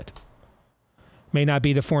form of it. May not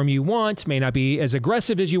be the form you want, may not be as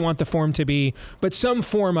aggressive as you want the form to be, but some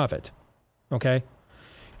form of it. Okay?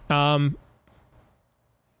 And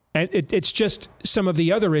it's just some of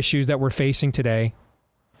the other issues that we're facing today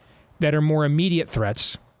that are more immediate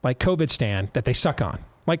threats, like COVID stand, that they suck on.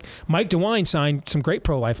 Like Mike DeWine signed some great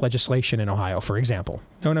pro-life legislation in Ohio, for example.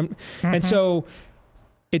 And so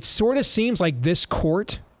it sort of seems like this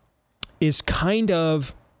court is kind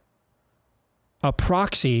of a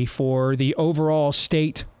proxy for the overall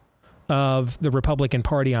state of the Republican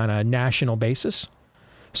Party on a national basis.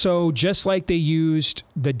 So just like they used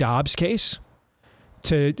the Dobbs case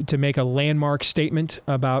to make a landmark statement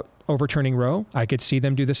about overturning Roe, I could see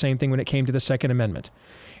them do the same thing when it came to the Second Amendment.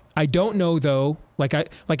 I don't know though,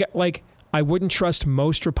 I wouldn't trust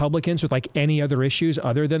most Republicans with like any other issues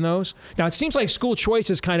other than those. Now it seems like school choice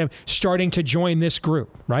is kind of starting to join this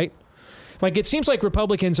group, right? Like it seems like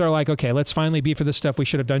Republicans are like, okay, let's finally be for the stuff we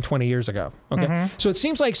should have done 20 years ago. Okay. So it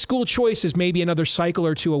seems like school choice is maybe another cycle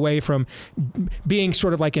or two away from being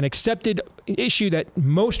sort of like an accepted issue that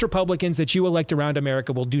most Republicans that you elect around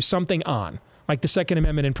America will do something on, like the Second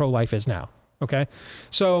Amendment and pro-life is now. Okay.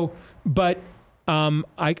 So, but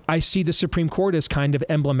I see the Supreme Court as kind of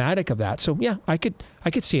emblematic of that. So yeah, I could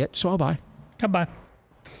see it. So I'll buy.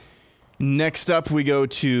 Next up, we go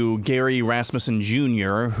to Gary Rasmussen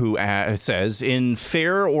Jr., who says, in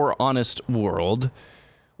fair or honest world,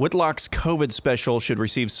 Whitlock's COVID special should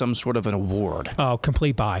receive some sort of an award. Oh,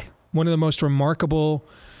 complete buy. One of the most remarkable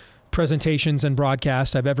presentations and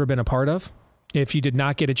broadcasts I've ever been a part of. If you did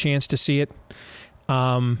not get a chance to see it,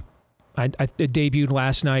 it debuted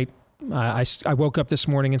last night. I woke up this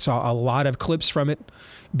morning and saw a lot of clips from it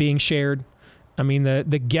being shared. I mean, the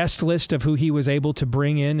guest list of who he was able to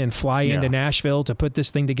bring in and fly into Nashville to put this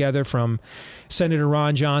thing together, from Senator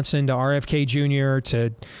Ron Johnson to RFK Jr.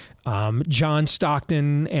 to John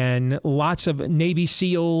Stockton and lots of Navy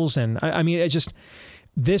SEALs. And I mean,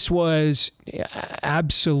 this was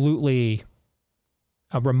absolutely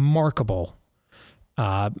a remarkable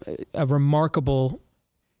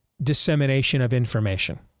dissemination of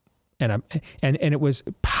information. And it was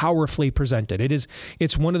powerfully presented.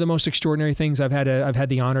 It's one of the most extraordinary things I've had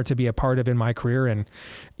the honor to be a part of in my career, and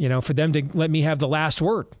for them to let me have the last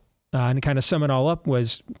word and kind of sum it all up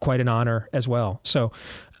was quite an honor as well. So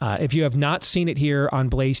if you have not seen it here on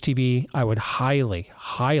Blaze TV, I would highly,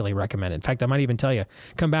 highly recommend it. In fact, I might even tell you,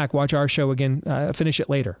 come back, watch our show again, finish it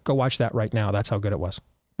later. Go watch that right now. That's how good it was.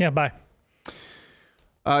 Yeah, bye.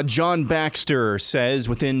 John Baxter says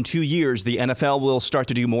within 2 years, the NFL will start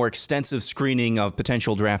to do more extensive screening of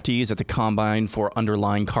potential draftees at the combine for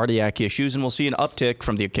underlying cardiac issues, and we'll see an uptick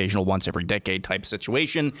from the occasional once every decade type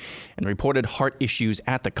situation and reported heart issues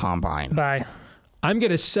at the combine. Bye. I'm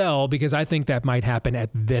going to sell because I think that might happen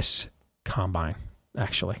at this combine,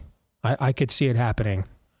 actually. I could see it happening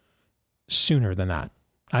sooner than that.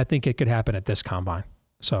 I think it could happen at this combine.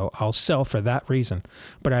 So I'll sell for that reason.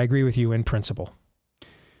 But I agree with you in principle.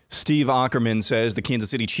 Steve Ackerman says the Kansas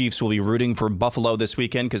City Chiefs will be rooting for Buffalo this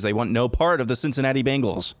weekend because they want no part of the Cincinnati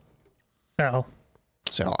Bengals. So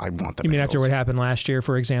I want the Bengals. You mean after what happened last year,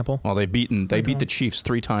 for example? Well, they beat the Chiefs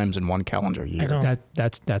 3 times in one calendar year.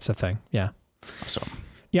 That's the thing. Yeah. So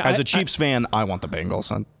as a Chiefs fan, I want the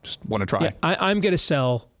Bengals. I just want to try. Yeah, I'm going to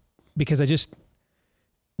sell because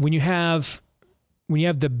when you have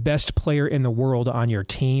the best player in the world on your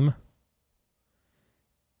team,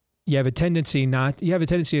 you have a tendency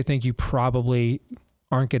to think you probably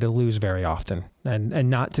aren't going to lose very often, and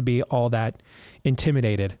not to be all that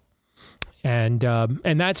intimidated. And I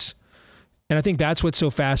think that's what's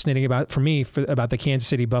so fascinating about the Kansas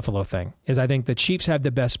City Buffalo thing is I think the Chiefs have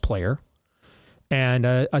the best player and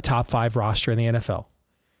a top 5 roster in the NFL.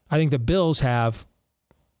 I think the Bills have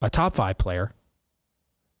a top 5 player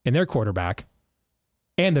in their quarterback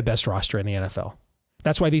and the best roster in the NFL.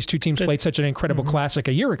 That's why these two teams played such an incredible classic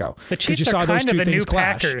a year ago. The Chiefs are kind of the new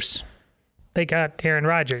Packers. They got Aaron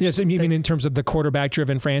Rodgers. Yes, you mean in terms of the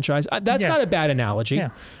quarterback-driven franchise? That's not a bad analogy. Yeah.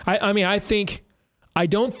 I think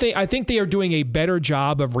they are doing a better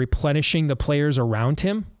job of replenishing the players around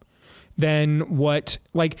him than what,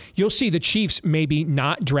 like, you'll see the Chiefs maybe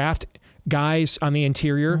not draft guys on the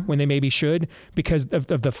interior when they maybe should because of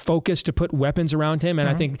the focus to put weapons around him. And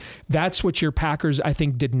I think that's what your Packers, I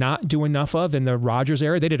think, did not do enough of in the Rodgers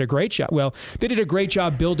era. They did a great job. Well, they did a great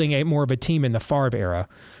job building more of a team in the Favre era.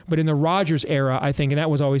 But in the Rodgers era, I think, and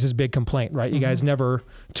that was always his big complaint, right? You guys never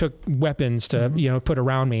took weapons to, put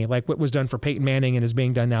around me, like what was done for Peyton Manning and is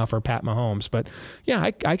being done now for Pat Mahomes. But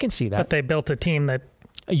yeah, I can see that. But they built a team that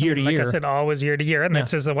year to year. Like I said, always year to year. And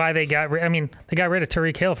that's just why they got rid of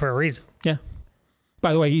Tyreek Hill for a reason. Yeah.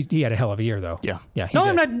 By the way, he had a hell of a year, though. Yeah. Yeah.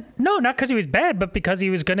 Not because he was bad, but because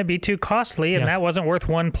he was going to be too costly, and that wasn't worth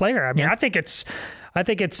one player. I mean, I think it's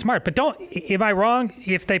smart. But am I wrong?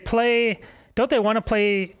 If they don't they want to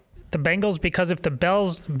play the Bengals because if the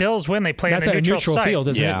Bills win, they play on a neutral site. Field,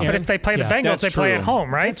 isn't it? But if they play the Bengals, they play at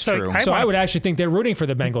home, right? That's true. I would actually think they're rooting for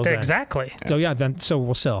the Bengals. Exactly. Then. So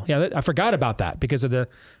we'll sell. Yeah, I forgot about that because of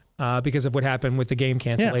what happened with the game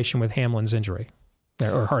cancellation with Hamlin's injury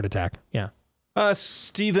or heart attack. Yeah.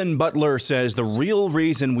 Stephen Butler says the real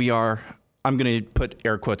reason we are, I'm going to put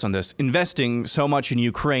air quotes on this, investing so much in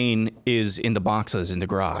Ukraine is in the boxes in the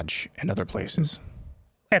garage and other places.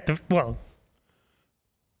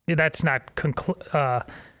 That's not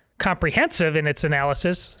comprehensive in its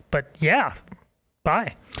analysis, but yeah,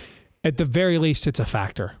 bye. At the very least, it's a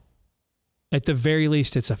factor.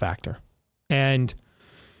 And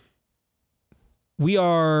we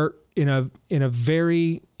are in a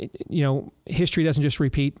very, history doesn't just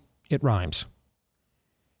repeat, it rhymes.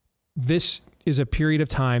 This is a period of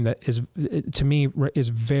time that is, to me,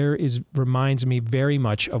 reminds me very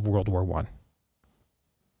much of World War I.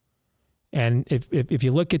 And if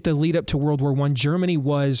you look at the lead up to World War I, Germany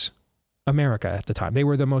was America at the time. They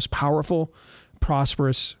were the most powerful,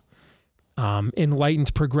 prosperous,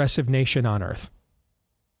 enlightened, progressive nation on earth.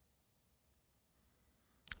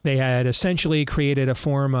 They had essentially created a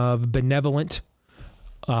form of benevolent,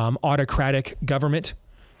 autocratic government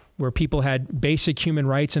where people had basic human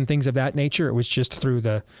rights and things of that nature. It was just through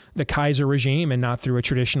the Kaiser regime and not through a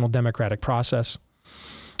traditional democratic process.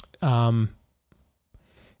 And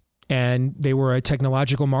they were a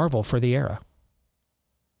technological marvel for the era.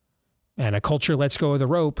 And a culture lets go of the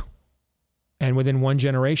rope. And within one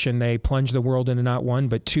generation, they plunged the world into not one,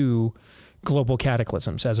 but two global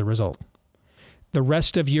cataclysms as a result. The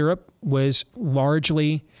rest of Europe was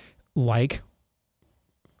largely like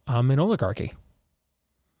an oligarchy.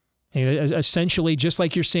 And essentially, just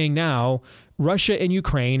like you're seeing now, Russia and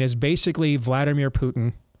Ukraine is basically Vladimir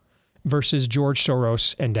Putin versus George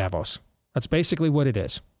Soros and Davos. That's basically what it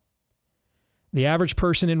is. The average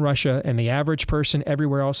person in Russia and the average person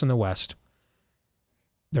everywhere else in the West,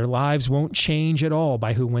 their lives won't change at all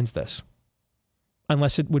by who wins this.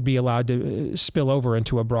 Unless it would be allowed to spill over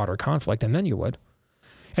into a broader conflict, and then you would.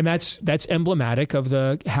 And that's emblematic of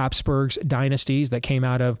the Habsburgs dynasties that came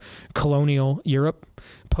out of colonial Europe,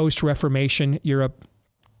 post-Reformation Europe,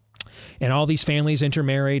 and all these families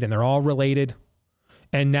intermarried, and they're all related.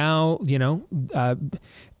 And now, the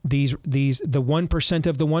 1%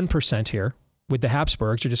 of the 1% here with the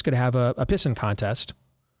Habsburgs are just going to have a pissing contest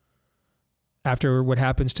after what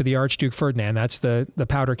happens to the Archduke Ferdinand. That's the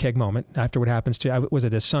powder keg moment. After what happens to, was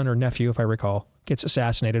it his son or nephew, if I recall, gets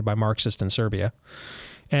assassinated by Marxists in Serbia.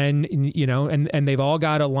 And, and they've all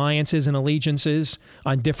got alliances and allegiances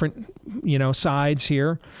on different, sides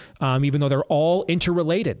here, even though they're all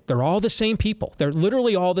interrelated. They're all the same people. They're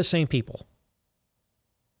literally all the same people.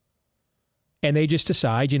 And they just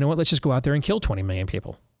decide, let's just go out there and kill 20 million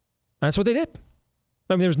people. That's what they did.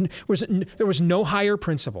 I mean, there was no higher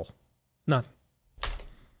principle. None.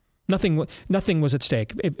 Nothing was at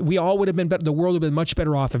stake. We all would have been better. The world would have been much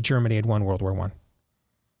better off if Germany had won World War I.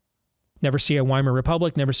 Never see a Weimar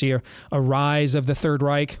Republic. Never see a rise of the Third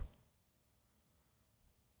Reich.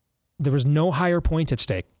 There was no higher point at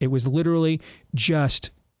stake. It was literally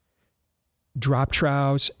just drop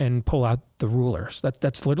trows and pull out the rulers.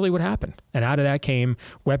 That's literally what happened. And out of that came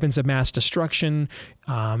weapons of mass destruction,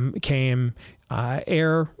 came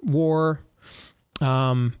air war,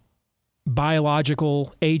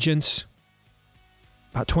 biological agents.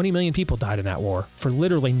 About 20 million people died in that war for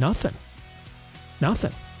literally nothing.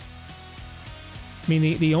 Nothing. I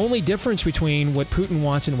mean, the only difference between what Putin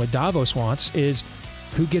wants and what Davos wants is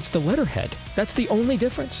who gets the letterhead. That's the only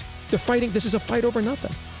difference. They're fighting. This is a fight over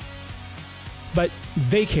nothing. But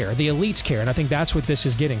they care. The elites care. And I think that's what this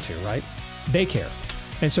is getting to, right? They care.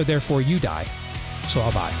 And so therefore you die. So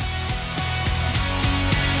I'll buy.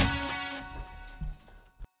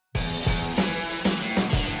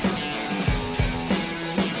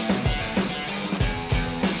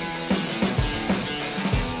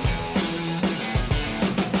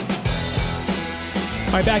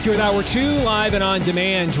 All right, back here with Hour 2, live and on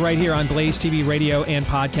demand, right here on Blaze TV radio and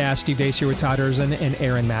podcast. Steve Deace here with Todd Erzin and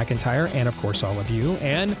Aaron McIntyre, and of course all of you.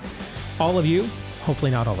 And all of you,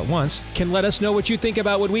 hopefully not all at once, can let us know what you think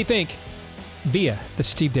about what we think via the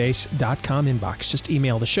stevedeace.com inbox. Just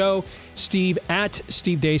email the show,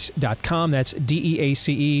 steve@stevedeace.com. That's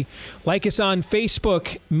DEACE. Like us on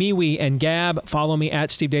Facebook, MeWe, and Gab. Follow me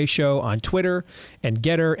at Steve Deace Show on Twitter and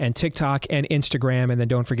Getter and TikTok and Instagram. And then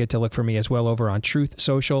don't forget to look for me as well over on Truth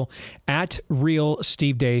Social at Real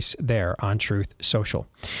Steve Deace there on Truth Social.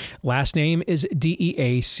 Last name is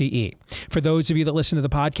DEACE. For those of you that listen to the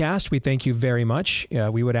podcast, we thank you very much.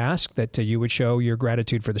 We would ask that you would show your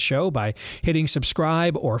gratitude for the show by hitting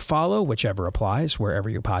subscribe or follow, whichever applies, wherever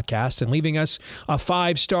you podcast, and leaving us a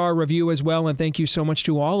 5-star review as well. And thank you so much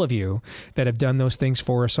to all of you that have done those things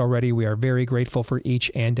for us already. We are very grateful for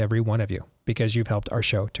each and every one of you because you've helped our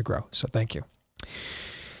show to grow. So thank you.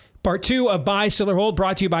 Part 2 of Buy, Sell, or Hold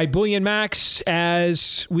brought to you by Bullion Max.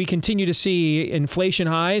 As we continue to see inflation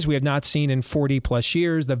highs we have not seen in 40 plus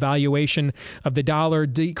years, the valuation of the dollar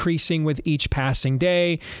decreasing with each passing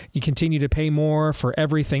day. You continue to pay more for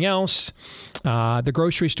everything else, the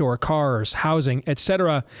grocery store, cars, housing,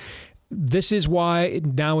 etc. This is why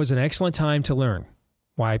now is an excellent time to learn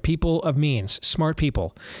why people of means, smart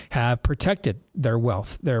people, have protected their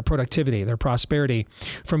wealth, their productivity, their prosperity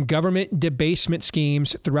from government debasement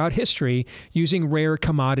schemes throughout history using rare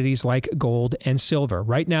commodities like gold and silver.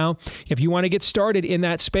 Right now, if you want to get started in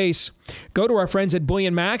that space, go to our friends at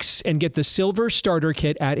Bullion Max and get the Silver Starter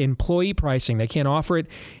Kit at employee pricing. They can't offer it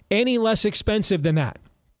any less expensive than that.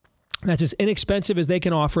 That's as inexpensive as they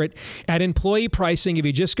can offer it at employee pricing. If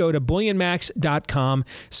you just go to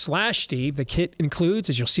bullionmax.com/Steve, the kit includes,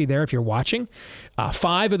 as you'll see there if you're watching,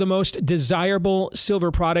 5 of the most desirable silver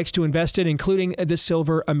products to invest in, including the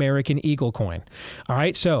silver American Eagle coin. All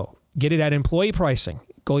right, so get it at employee pricing.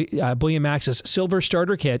 Bullion Max's Silver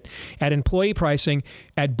Starter Kit at employee pricing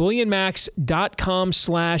at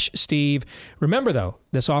bullionmax.com/Steve. Remember, though,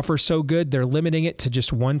 this offer is so good, they're limiting it to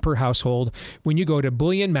just 1 per household when you go to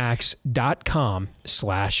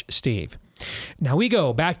bullionmax.com/Steve. Now we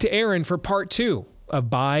go back to Aaron for part 2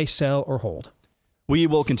 of Buy, Sell, or Hold. We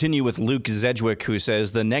will continue with Luke Zedgwick, who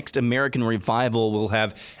says the next American revival will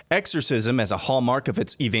have exorcism as a hallmark of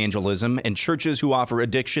its evangelism, and churches who offer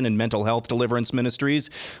addiction and mental health deliverance ministries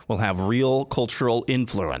will have real cultural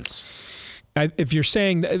influence. If you're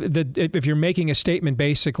saying that, if you're making a statement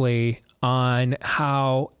basically on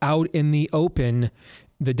how out in the open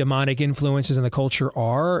the demonic influences in the culture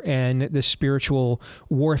are and the spiritual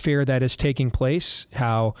warfare that is taking place,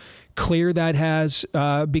 how clear that has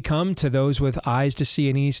become to those with eyes to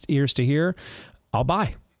see and ears to hear, I'll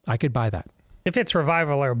buy. I could buy that. If it's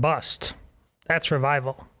revival or bust, that's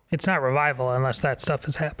revival. It's not revival unless that stuff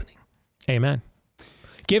is happening. Amen.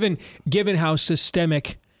 Given how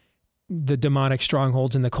systemic the demonic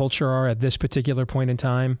strongholds in the culture are at this particular point in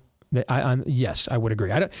time, yes, I would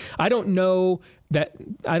agree. I don't know that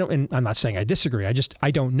and I'm not saying I disagree. I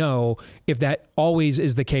don't know if that always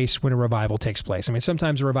is the case when a revival takes place. I mean,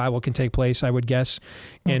 sometimes a revival can take place, I would guess,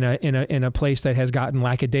 in a place that has gotten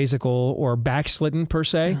lackadaisical or backslidden per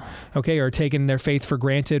se, okay, or taken their faith for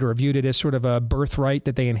granted or viewed it as sort of a birthright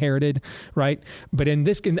that they inherited, right? But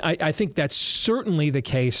I think that's certainly the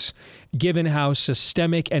case given how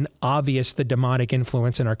systemic and obvious the demonic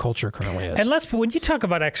influence in our culture currently is. And when you talk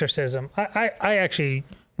about exorcism, I actually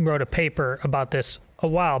wrote a paper about this a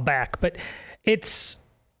while back, but it's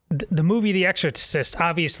the movie The Exorcist.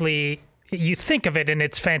 Obviously, you think of it and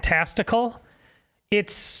it's fantastical.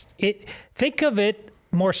 Think of it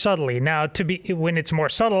more subtly. Now, when it's more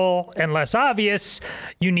subtle and less obvious,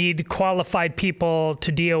 you need qualified people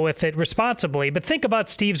to deal with it responsibly. But think about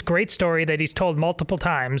Steve's great story that he's told multiple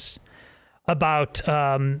times about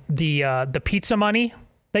the pizza money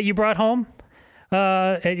that you brought home.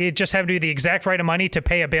 It just happened to be the exact right of money to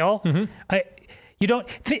pay a bill. Mm-hmm. You don't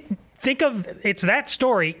think of it's that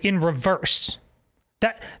story in reverse.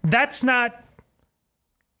 That's not.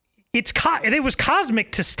 It was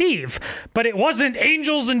cosmic to Steve, but it wasn't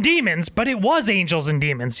angels and demons. But it was angels and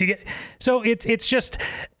demons. It's just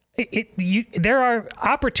there are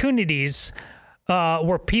opportunities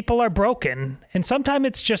where people are broken, and sometimes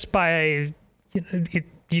it's just by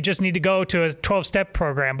you just need to go to a 12-step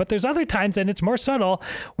program. But there's other times, and it's more subtle,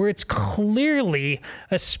 where it's clearly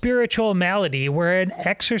a spiritual malady where an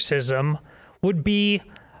exorcism would be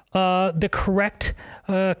the correct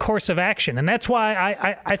course of action. And that's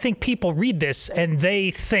why I think people read this and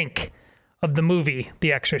they think of the movie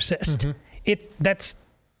The Exorcist. Mm-hmm. That's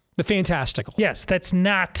the fantastical. Yes, that's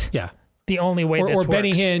not the only way this works. Or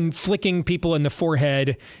Benny Hinn flicking people in the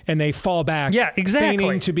forehead and they fall back. Yeah, exactly.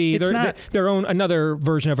 Feigning to be their own, another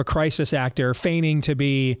version of a crisis actor, feigning to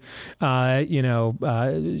be, what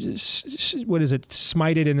is it,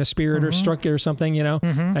 smited in the spirit or struck or something,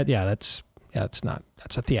 Mm-hmm.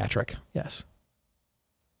 That's a theatric, yes.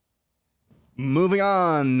 Moving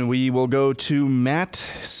on, we will go to Matt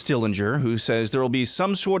Stillinger, who says there will be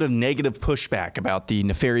some sort of negative pushback about the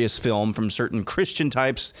nefarious film from certain Christian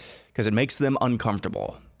types because it makes them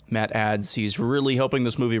uncomfortable. Matt adds he's really hoping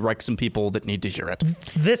this movie wrecks some people that need to hear it.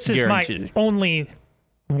 This is my only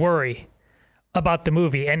worry about the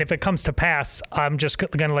movie, and if it comes to pass, I'm just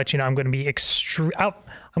going to let you know I'm going to be I'm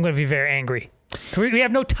going to be very angry. We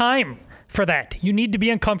have no time for that. You need to be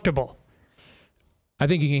uncomfortable. I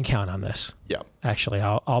think you can count on this. Yeah. Actually,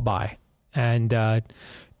 I'll buy. And now,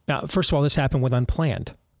 first of all, this happened with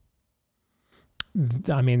Unplanned.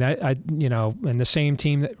 I mean, and the same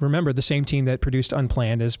team that produced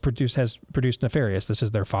Unplanned has produced Nefarious. This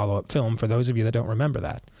is their follow-up film for those of you that don't remember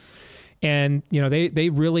that. And, they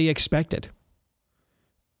really expected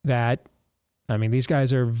that. I mean, these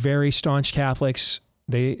guys are very staunch Catholics.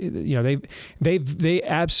 They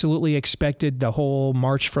absolutely expected the whole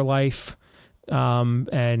March for Life,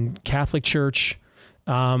 and Catholic Church,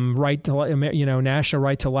 right to, national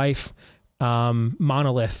right to life,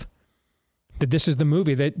 monolith. This is the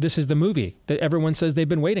movie that everyone says they've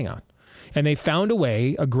been waiting on. And they found a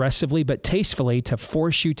way, aggressively but tastefully, to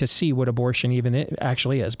force you to see what abortion even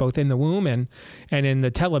actually is, both in the womb and in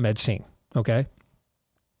the telemed scene, okay?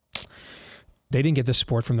 They didn't get the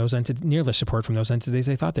support from those near the support from those entities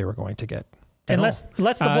they thought they were going to get. And less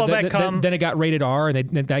the blowback come. Then it got rated R,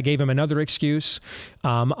 and that gave them another excuse.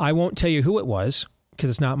 I won't tell you who it was,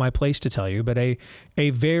 because it's not my place to tell you, but a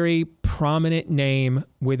very prominent name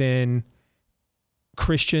within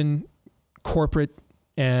Christian corporate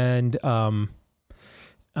and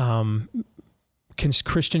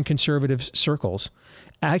Christian conservative circles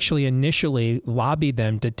actually initially lobbied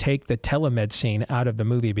them to take the telemed scene out of the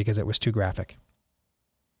movie because it was too graphic.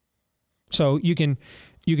 So you can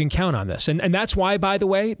count on this. And that's why, by the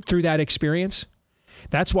way, through that experience,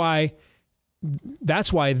 that's why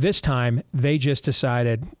this time they just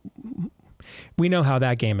decided, we know how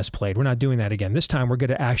that game is played. We're not doing that again. This time we're going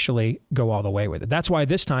to actually go all the way with it. That's why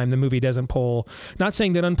this time the movie doesn't pull, not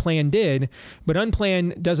saying that Unplanned did, but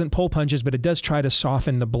Unplanned doesn't pull punches, but it does try to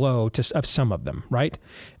soften the blow of some of them, right?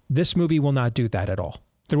 This movie will not do that at all.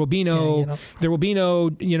 There will be no,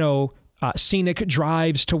 scenic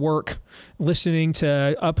drives to work, listening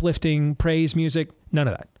to uplifting praise music, none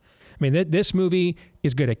of that. I mean, this movie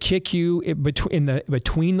is going to kick you between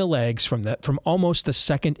the legs from almost the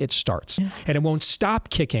second it starts, and it won't stop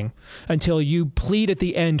kicking until you plead at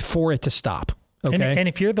the end for it to stop. Okay. And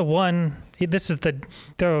if you're the one, this is the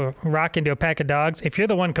throw rock into a pack of dogs. If you're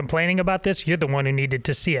the one complaining about this, you're the one who needed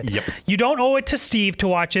to see it. Yep. You don't owe it to Steve to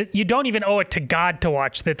watch it. You don't even owe it to God to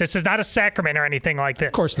watch that. This is not a sacrament or anything like this.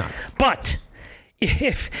 Of course not. But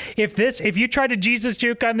if you try to Jesus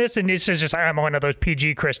juke on this and it's just I'm one of those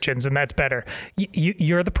PG Christians and that's better,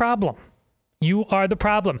 you're the problem. You are the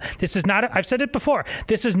problem. This is not. I've said it before.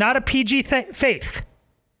 This is not a PG faith.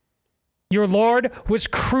 Your Lord was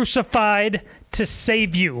crucified to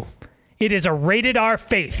save you. It is a rated R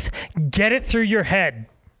faith. Get it through your head.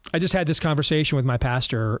 I just had this conversation with my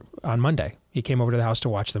pastor on Monday. He came over to the house to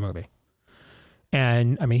watch the movie.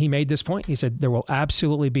 And I mean, he made this point. He said there will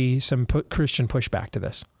absolutely be some Christian pushback to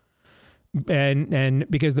this. And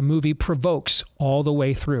because the movie provokes all the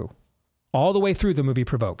way through. All the way through the movie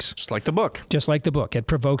provokes. Just like the book. Just like the book. It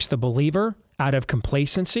provokes the believer out of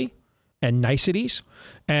complacency and niceties,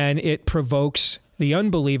 and it provokes the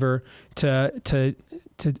unbeliever to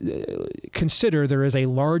consider there is a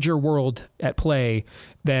larger world at play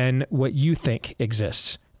than what you think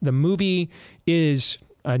exists. The movie is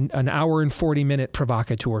an hour and 40-minute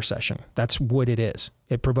provocateur session. That's what it is.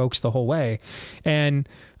 It provokes the whole way. And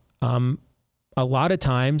a lot of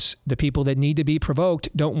times, the people that need to be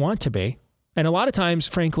provoked don't want to be. And a lot of times,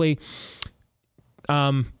 frankly,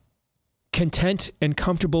 content and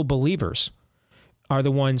comfortable believers are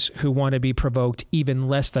the ones who want to be provoked even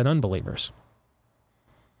less than unbelievers.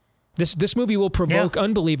 This movie will provoke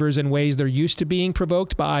unbelievers in ways they're used to being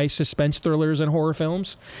provoked by suspense thrillers and horror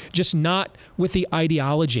films, just not with the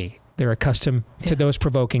ideology they're accustomed to those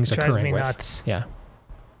provokings occurring with. Nuts. Yeah.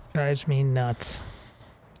 Drives me nuts.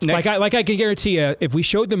 Like I can guarantee you, if we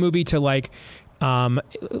showed the movie to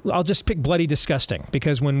I'll just pick Bloody Disgusting,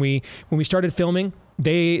 because when we started filming,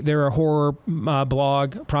 they're a horror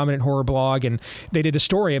blog, prominent horror blog, and they did a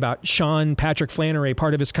story about Sean Patrick Flannery,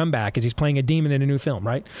 part of his comeback as he's playing a demon in a new film,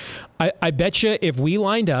 right? I bet you if we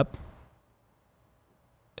lined up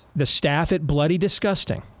the staff at Bloody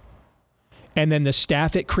Disgusting and then the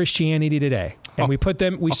staff at Christianity Today, and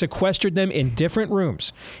we sequestered them in different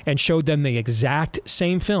rooms and showed them the exact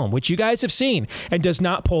same film, which you guys have seen, and does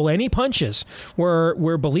not pull any punches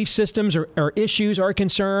where belief systems or issues are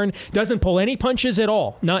concerned. Doesn't pull any punches at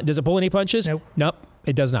all. Does it pull any punches? Nope,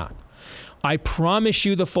 it does not. I promise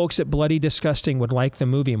you the folks at Bloody Disgusting would like the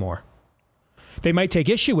movie more. They might take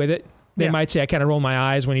issue with it. They might say, I kind of rolled my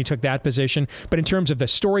eyes when you took that position. But in terms of the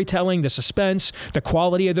storytelling, the suspense, the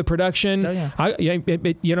quality of the production,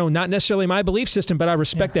 not necessarily my belief system, but I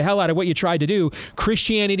respect the hell out of what you tried to do.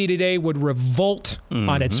 Christianity Today would revolt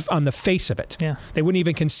on the face of it. Yeah. They wouldn't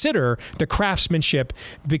even consider the craftsmanship,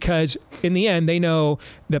 because in the end, they know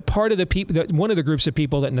that part of the people, that one of the groups of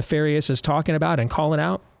people that Nefarious is talking about and calling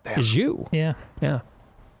out is you. Yeah. Yeah.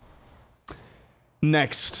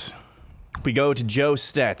 Next, We go to Joe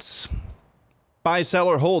Stetz. Buy, sell,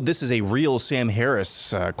 or hold. This is a real Sam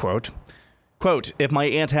Harris quote. Quote, if my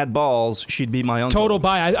aunt had balls, she'd be my uncle. Total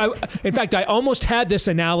buy. In fact, I almost had this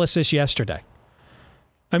analysis yesterday.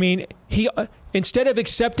 I mean, he instead of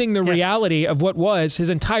accepting the reality of what was, his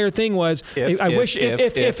entire thing was, if,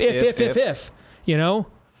 you know?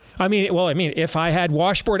 I mean, if I had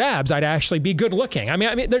washboard abs, I'd actually be good looking. I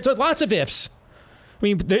mean, there's lots of ifs. I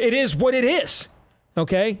mean, it is what it is.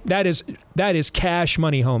 Okay? That is cash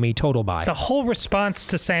money, homie. Total buy. The whole response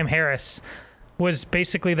to Sam Harris was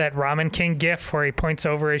basically that Ramen King gif where he points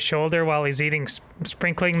over his shoulder while he's eating,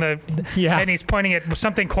 sprinkling and he's pointing at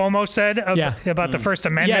something Cuomo said about the First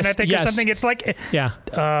Amendment, I think, or something. It's like,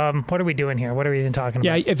 what are we doing here? What are we even talking about?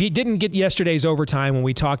 Yeah, if you didn't get yesterday's overtime when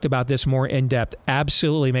we talked about this more in depth,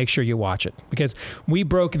 absolutely make sure you watch it, because we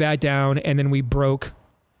broke that down, and then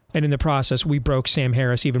and in the process, we broke Sam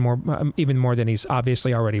Harris even more than he's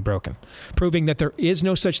obviously already broken, proving that there is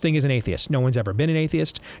no such thing as an atheist. No one's ever been an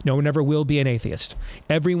atheist. No one ever will be an atheist.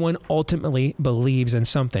 Everyone ultimately believes in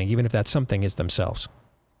something, even if that something is themselves.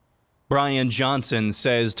 Brian Johnson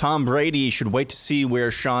says Tom Brady should wait to see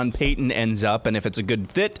where Sean Payton ends up, and if it's a good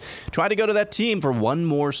fit, try to go to that team for one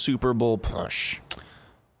more Super Bowl push.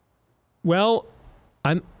 Well,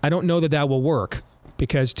 I don't know that will work.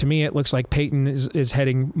 Because to me, it looks like Peyton is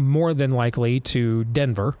heading more than likely to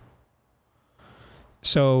Denver.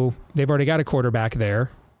 So they've already got a quarterback there,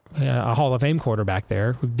 a Hall of Fame quarterback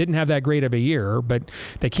there, who didn't have that great of a year, but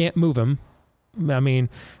they can't move him. I mean,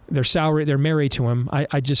 their salary, they're married to him. I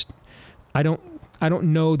don't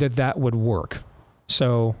know that would work.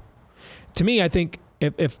 So to me, I think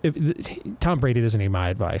if Tom Brady doesn't need my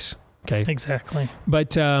advice. Okay. Exactly.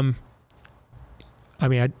 But I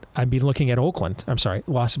mean, I'd be looking at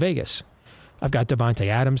Las Vegas. I've got Devontae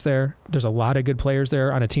Adams there. There's a lot of good players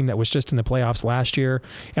there on a team that was just in the playoffs last year,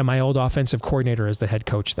 and my old offensive coordinator is the head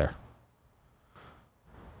coach there.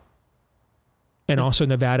 And also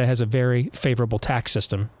Nevada has a very favorable tax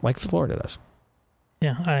system like Florida does.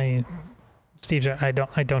 Yeah, Steve, I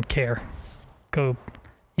don't care. But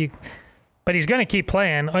he's going to keep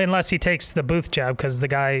playing unless he takes the booth job, because the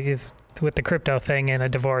guy with the crypto thing and a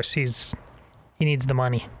divorce, he needs the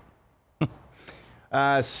money.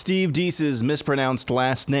 Steve Deese's mispronounced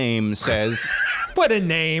last name says... What a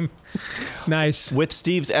name. Nice. With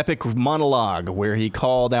Steve's epic monologue where he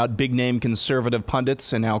called out big-name conservative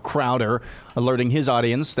pundits and now Crowder, alerting his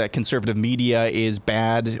audience that conservative media is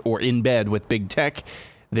bad or in bed with big tech,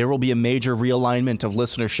 there will be a major realignment of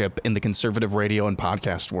listenership in the conservative radio and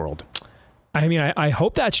podcast world. I mean, I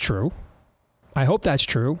hope that's true. I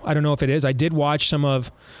don't know if it is. I did watch some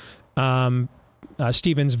of...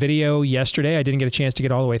 Steven's video yesterday. I didn't get a chance to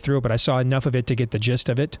get all the way through it, but I saw enough of it to get the gist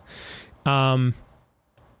of it.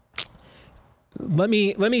 Let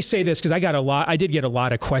me say this, because I did get a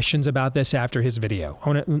lot of questions about this after his video.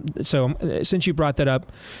 So since you brought that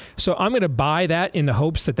up, so I'm going to buy that in the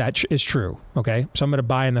hopes that is true. Okay, so I'm going to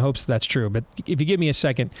buy in the hopes that's true. But if you give me a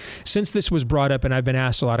second, since this was brought up and I've been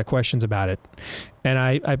asked a lot of questions about it, and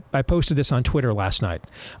I posted this on Twitter last night.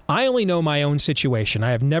 I only know my own situation.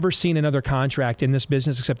 I have never seen another contract in this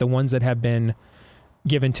business except the ones that have been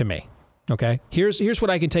given to me. Okay, here's what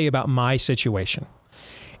I can tell you about my situation.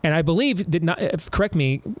 And I believe, correct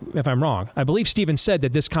me if I'm wrong, I believe Steven said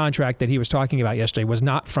that this contract that he was talking about yesterday was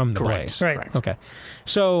not from the Braves. Right. Correct. Okay.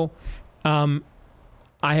 So I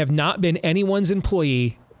have not been anyone's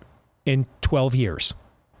employee in 12 years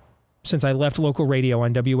since I left local radio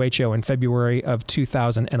on WHO in February of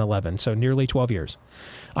 2011. So nearly 12 years.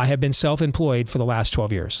 I have been self-employed for the last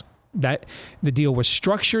 12 years. That the deal was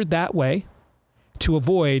structured that way to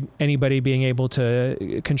avoid anybody being able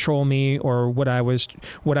to control me or what I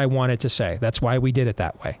wanted to say. That's why we did it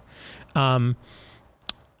that way. I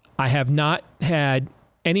have not had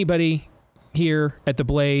anybody here at the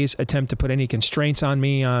Blaze attempt to put any constraints on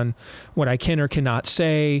me on what I can or cannot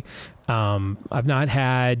say. I've not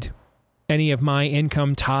had any of my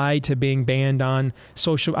income tied to being banned on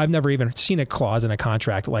social. I've never even seen a clause in a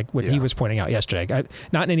contract like what he was pointing out yesterday.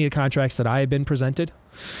 Not in any of the contracts that I have been presented.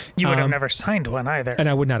 You would have never signed one either. And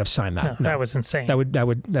I would not have signed that. No. That was insane. That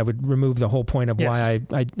would remove the whole point of why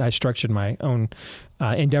I structured my own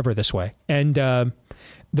endeavor this way. And the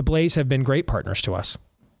Blaze have been great partners to us.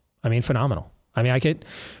 I mean, phenomenal. I mean, I could,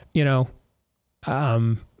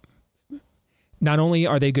 not only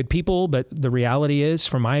are they good people, but the reality is,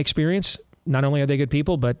 from my experience, not only are they good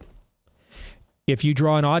people, but if you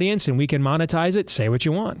draw an audience and we can monetize it, say what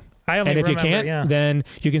you want. And if you can't, then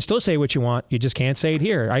you can still say what you want. You just can't say it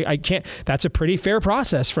here. I can't. That's a pretty fair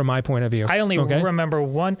process from my point of view. I only remember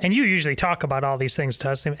one, and you usually talk about all these things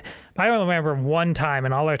to us. I only remember one time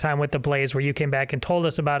in all our time with the Blaze where you came back and told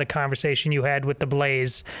us about a conversation you had with the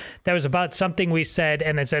Blaze that was about something we said,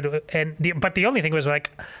 and it said, but the only thing was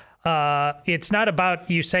like, it's not about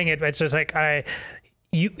you saying it. It's just like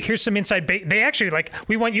here's some inside. They actually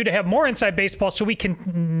we want you to have more inside baseball so we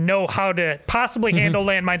can know how to possibly handle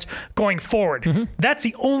landmines going forward. That's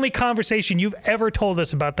the only conversation you've ever told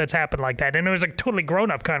us about that's happened like that, and it was a totally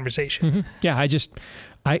grown up conversation. Yeah, I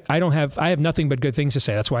have nothing but good things to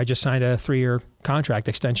say. That's why I just signed a 3-year contract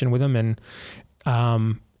extension with them, and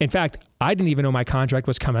in fact, I didn't even know my contract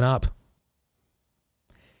was coming up.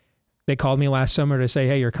 They called me last summer to say,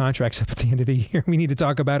 hey, your contract's up at the end of the year. We need to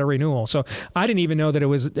talk about a renewal. So I didn't even know that it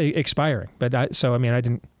was expiring. But I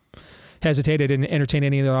didn't hesitate. I didn't entertain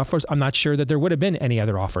any other offers. I'm not sure that there would have been any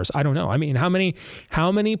other offers. I don't know. I mean,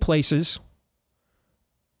 how many places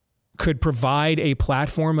could provide a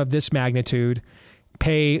platform of this magnitude,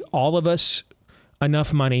 pay all of us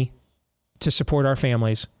enough money to support our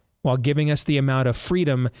families while giving us the amount of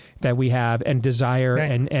freedom that we have and desire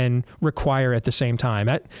and require at the same time?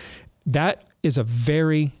 That is a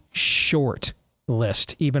very short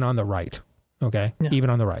list, even on the right. Okay? Yeah. Even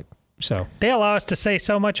on the right. So they allow us to say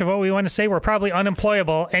so much of what we want to say. We're probably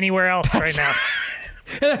unemployable anywhere else right now.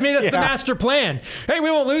 I mean, that's the master plan. Hey, we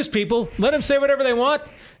won't lose people. Let them say whatever they want.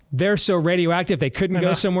 They're so radioactive they couldn't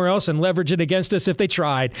go somewhere else and leverage it against us if they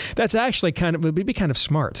tried. That's actually would be kind of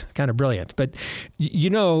smart, kind of brilliant. But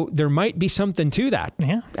there might be something to that.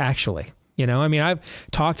 Yeah. Actually. I mean, I've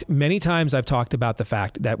talked about the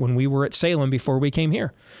fact that when we were at Salem before we came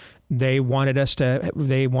here, they wanted a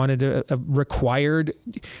required,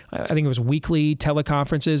 I think it was weekly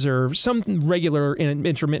teleconferences or some regular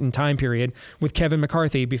intermittent time period with Kevin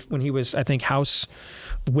McCarthy when he was, I think, House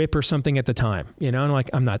Whip or something at the time. And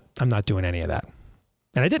I'm not doing any of that.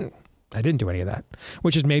 And I didn't do any of that,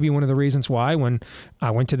 which is maybe one of the reasons why when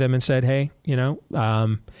I went to them and said, hey,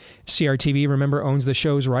 CRTV, remember, owns the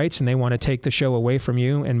show's rights and they want to take the show away from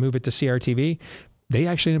you and move it to CRTV. They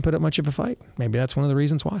actually didn't put up much of a fight. Maybe that's one of the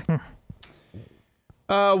reasons why.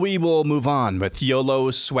 We will move on with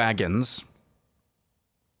YOLO Swaggins,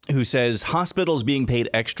 who says hospitals being paid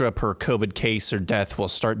extra per COVID case or death will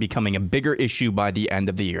start becoming a bigger issue by the end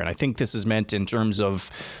of the year. And I think this is meant in terms of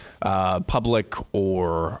public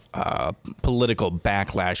or political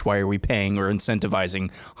backlash. Why are we paying or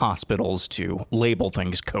incentivizing hospitals to label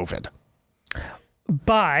things COVID?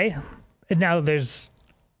 Now there's,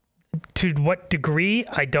 to what degree,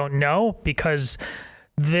 I don't know, because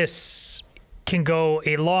this can go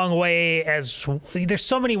a long way. As there's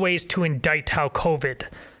so many ways to indict how COVID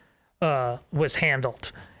was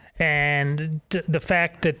handled. And the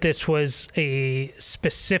fact that this was a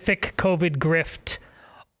specific COVID grift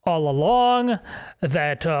all along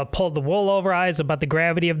that pulled the wool over eyes about the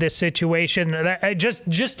gravity of this situation,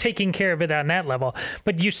 just taking care of it on that level.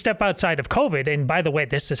 But you step outside of COVID, and by the way,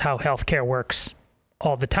 this is how healthcare works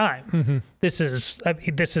all the time. This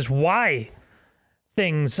is why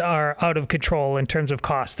things are out of control in terms of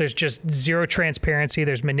cost. There's just zero transparency.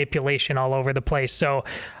 There's manipulation all over the place. So,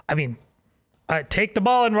 I mean, take the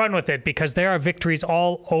ball and run with it, because there are victories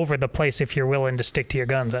all over the place if you're willing to stick to your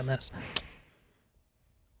guns on this.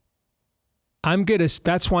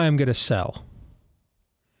 That's why I'm gonna sell.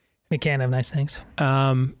 We can't have nice things.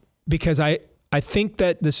 Because I think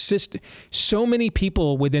that the system, so many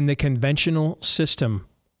people within the conventional system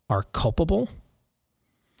are culpable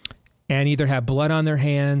and either have blood on their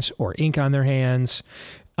hands or ink on their hands,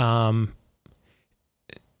 that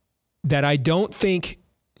I don't think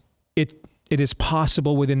it is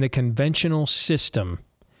possible within the conventional system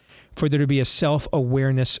for there to be a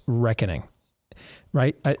self-awareness reckoning.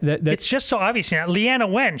 Right? It's just so obvious. Leanna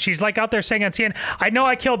Wen, she's like out there saying on CNN, I know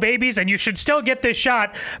I kill babies and you should still get this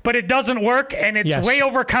shot, but it doesn't work and it's way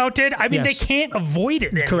overcounted. I mean, they can't avoid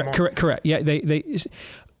it anymore. Correct. Yeah,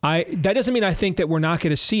 that doesn't mean I think that we're not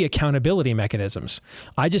going to see accountability mechanisms.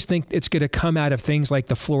 I just think it's going to come out of things like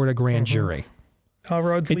the Florida grand jury. All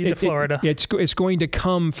roads lead to Florida. It's going to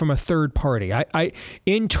come from a third party. I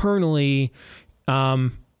internally,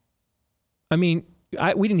 we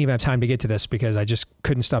didn't even have time to get to this because I just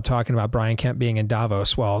couldn't stop talking about Brian Kemp being in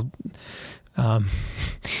Davos while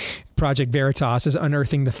Project Veritas is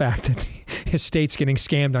unearthing the fact that his state's getting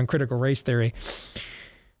scammed on critical race theory.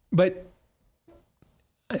 But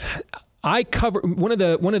I cover one of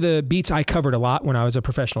the beats I covered a lot when I was a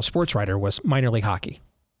professional sports writer was minor league hockey.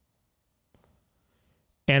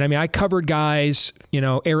 And I mean, I covered guys,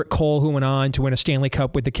 Eric Cole, who went on to win a Stanley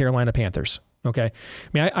Cup with the Carolina Panthers. Okay. I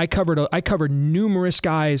mean, I covered numerous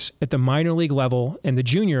guys at the minor league level and the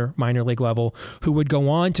junior minor league level who would go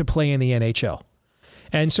on to play in the NHL.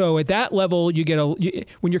 And so at that level,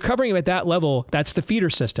 when you're covering at that level, that's the feeder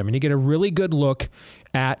system, and you get a really good look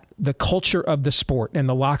at the culture of the sport and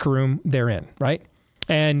the locker room they're in, right?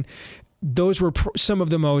 And those were some of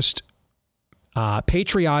the most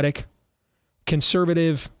patriotic,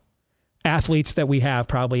 conservative athletes that we have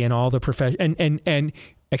probably in all the and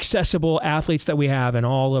accessible athletes that we have in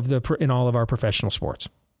all of our professional sports.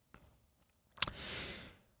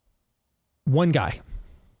 One guy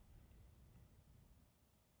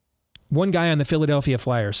on the Philadelphia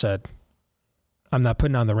Flyers said, "I'm not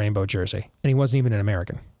putting on the rainbow jersey." And he wasn't even an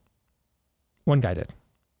American. One guy did.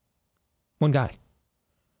 One guy.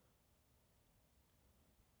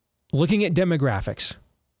 Looking at demographics,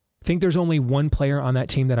 think there's only one player on that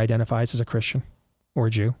team that identifies as a Christian or a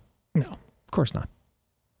Jew? No. Of course not.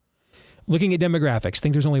 Looking at demographics,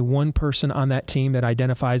 think there's only one person on that team that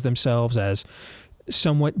identifies themselves as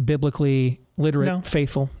somewhat biblically literate,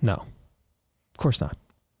 faithful? No. Of course not.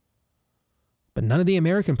 But none of the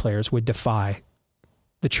American players would defy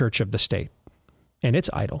the church of the state and its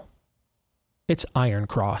idol, its iron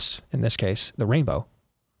cross, in this case, the rainbow.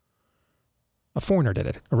 A foreigner did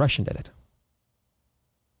it. A Russian did it.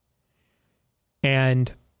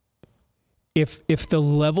 And if the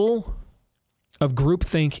level of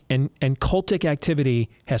groupthink and cultic activity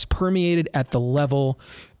has permeated at the level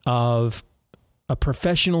of a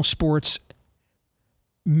professional sports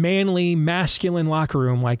manly, masculine locker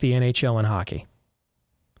room like the NHL and hockey,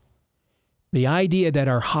 the idea that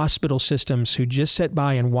our hospital systems who just sat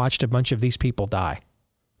by and watched a bunch of these people die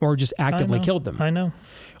or just actively killed them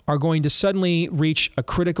are going to suddenly reach a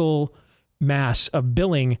critical mass of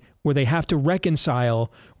billing where they have to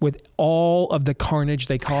reconcile with all of the carnage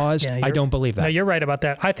they caused. I don't believe that. No, you're right about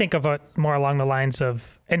that. I think of it more along the lines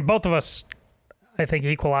of, and both of us, I think,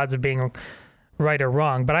 equal odds of being right or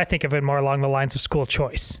wrong, but I think of it more along the lines of school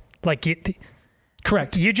choice. Like,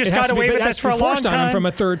 correct. You just got away with this for a long time. On them from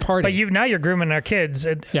a third party. But now you're grooming our kids,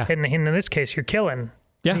 and in this case, you're killing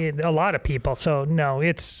a lot of people. So no,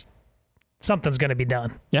 something's going to be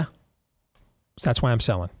done. Yeah, that's why I'm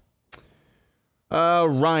selling.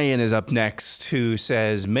 Ryan is up next, who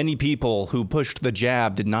says many people who pushed the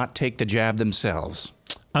jab did not take the jab themselves.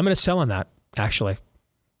 I'm going to sell on that, actually.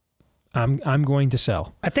 I'm going to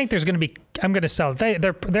sell. I think there's going to be. I'm going to sell.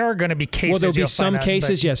 There are going to be cases. Well, there'll be some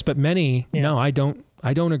cases, yes, but many. Yeah. No, I don't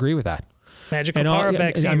agree with that. Magical power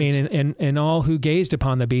vaccines. I mean, and all who gazed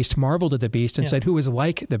upon the beast marveled at the beast and said, "Who is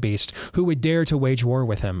like the beast? Who would dare to wage war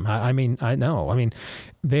with him?" I mean,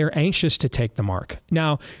 they're anxious to take the mark.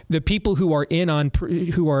 Now, the people who are in at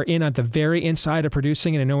the very inside of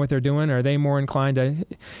producing it and know what they're doing, are they more inclined to,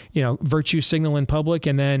 virtue signal in public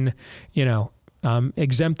and then,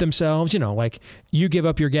 exempt themselves? Like, you give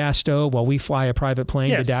up your gas stove while we fly a private plane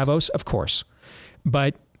to Davos? Of course.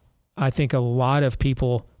 But I think a lot of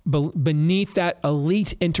people beneath that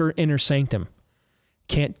elite inner sanctum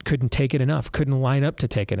couldn't take it enough, couldn't line up to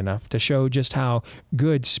take it enough to show just how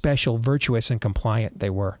good, special, virtuous, and compliant they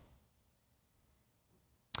were.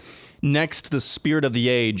 Next, the spirit of the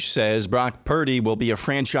age says Brock Purdy will be a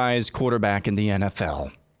franchise quarterback in the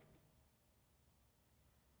NFL.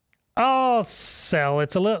 I'll sell.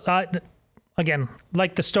 It's a little, again,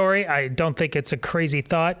 like the story, I don't think it's a crazy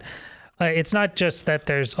thought. It's not just that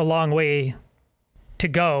there's a long way to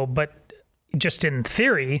go, but just in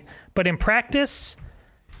theory, but in practice,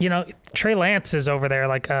 Trey Lance is over there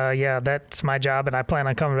like, that's my job and I plan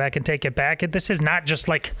on coming back and take it back. This is not just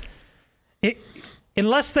like it,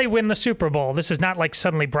 unless they win the Super Bowl, this is not like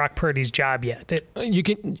suddenly Brock Purdy's job yet. You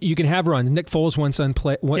can have runs. Nick Foles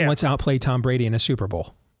once outplayed Tom Brady in a Super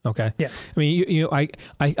Bowl. Okay. Yeah. I mean,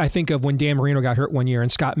 I think of when Dan Marino got hurt one year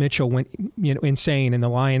and Scott Mitchell went, insane, and the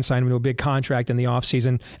Lions signed him to a big contract in the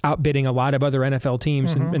offseason, outbidding a lot of other NFL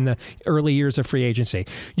teams in the early years of free agency.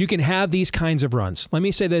 You can have these kinds of runs. Let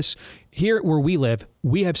me say this. Here where we live,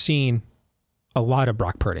 we have seen a lot of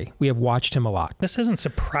Brock Purdy. We have watched him a lot. This isn't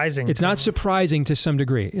surprising. It's not surprising to some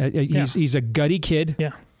degree. He's a gutty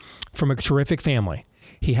kid from a terrific family.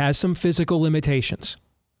 He has some physical limitations.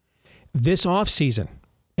 This offseason,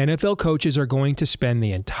 NFL coaches are going to spend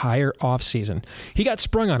the entire offseason. He got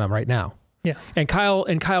sprung on him right now. Yeah. And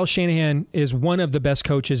Kyle Shanahan is one of the best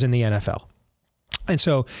coaches in the NFL. And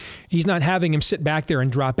so he's not having him sit back there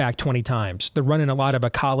and drop back 20 times. They're running a lot of a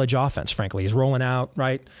college offense, frankly. He's rolling out,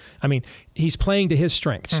 right? I mean, he's playing to his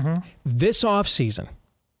strengths. This offseason,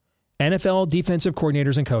 NFL defensive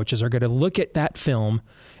coordinators and coaches are going to look at that film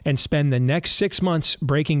and spend the next 6 months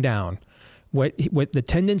breaking down what the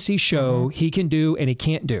tendencies show he can do and he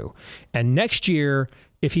can't do. And next year,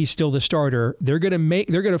 if he's still the starter, they're going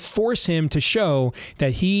to force him to show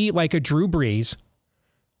that he, like a Drew Brees,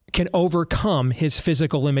 can overcome his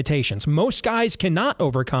physical limitations. Most guys cannot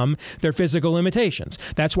overcome their physical limitations.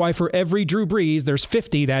 That's why for every Drew Brees, there's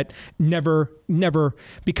 50 that never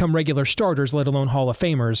become regular starters, let alone Hall of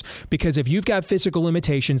Famers, because if you've got physical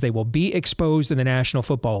limitations, they will be exposed in the National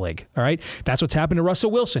Football League. All right? That's what's happened to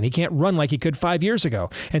Russell Wilson. He can't run like he could 5 years ago.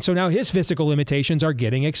 And so now his physical limitations are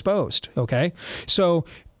getting exposed. Okay? So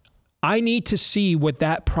I need to see what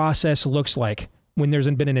that process looks like when there's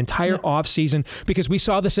been an entire offseason, because we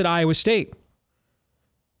saw this at Iowa State.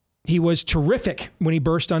 He was terrific when he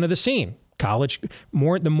burst onto the scene.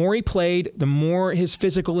 The more he played, the more his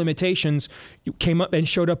physical limitations came up and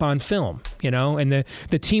showed up on film, and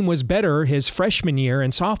the team was better his freshman year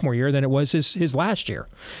and sophomore year than it was his last year.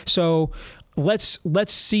 So let's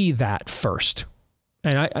see that first.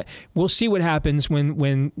 And we'll see what happens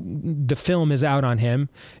when the film is out on him,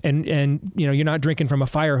 and you're not drinking from a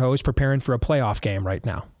fire hose preparing for a playoff game right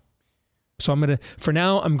now. So for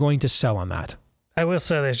now, I'm going to sell on that. I will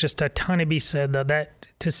say there's just a ton to be said, though, that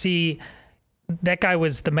to see that guy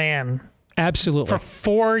was the man. Absolutely. For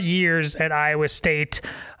 4 years at Iowa State,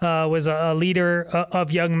 was a leader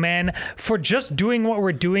of young men. For just doing what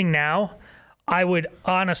we're doing now, I would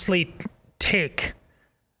honestly take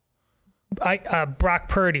Brock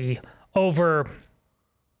Purdy over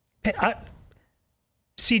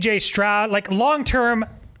CJ Stroud. Like long term,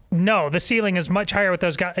 no, the ceiling is much higher with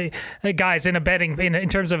those guys in a betting in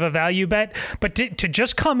terms of a value bet. But to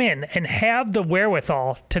just come in and have the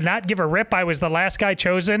wherewithal to not give a rip, I was the last guy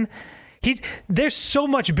chosen. There's so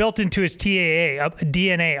much built into his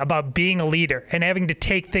DNA about being a leader and having to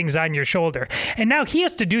take things on your shoulder. And now he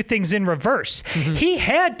has to do things in reverse. Mm-hmm. He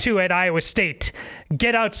had to, at Iowa State,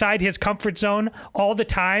 get outside his comfort zone all the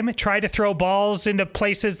time, try to throw balls into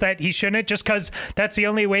places that he shouldn't just because that's the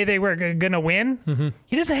only way they were going to win. Mm-hmm.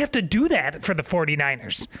 He doesn't have to do that for the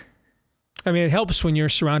 49ers. I mean, it helps when you're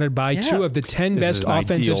surrounded by two of the 10 best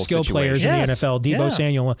offensive skill players in the NFL, Deebo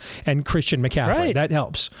Samuel and Christian McCaffrey. Right. That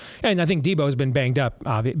helps. And I think Deebo's been banged up,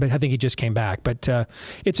 but I think he just came back. But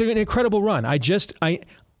it's an incredible run.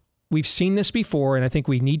 We've seen this before, and I think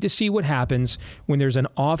we need to see what happens when there's an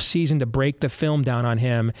off season to break the film down on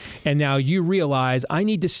him. And now you realize I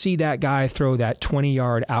need to see that guy throw that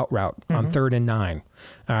 20-yard out route on 3rd and 9.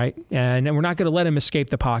 All right. And we're not going to let him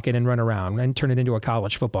escape the pocket and run around and turn it into a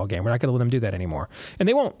college football game. We're not going to let him do that anymore. And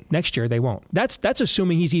they won't. Next year, they won't. That's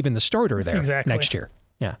assuming he's even the starter there next year.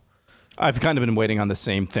 Yeah. I've kind of been waiting on the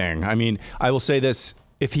same thing. I mean, I will say this.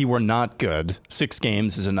 If he were not good, 6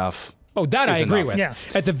 games is enough. Oh, that I agree with. Yeah.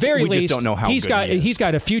 At the very least, we just don't know how he's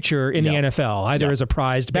got a future in the NFL, either as a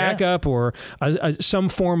prized backup or some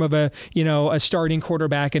form of a starting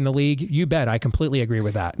quarterback in the league. You bet. I completely agree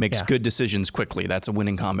with that. Makes good decisions quickly. That's a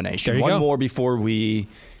winning combination. One more before we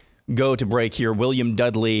go to break here. William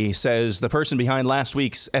Dudley says the person behind last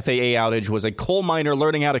week's FAA outage was a coal miner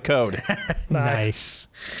learning how to code. Nice.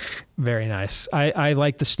 Very nice. I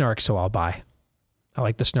like the snark, so I'll buy.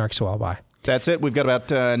 That's it. We've got about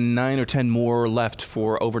 9 or 10 more left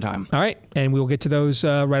for overtime. All right. And we'll get to those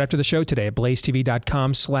right after the show today at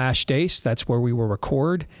blazetv.com/Deace. That's where we will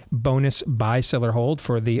record bonus buy, sell, or hold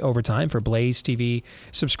for the overtime for Blaze TV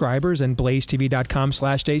subscribers. And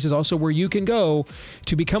blazetv.com/Deace is also where you can go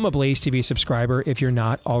to become a Blaze TV subscriber if you're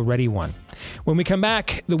not already one. When we come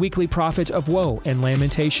back, the weekly prophet of woe and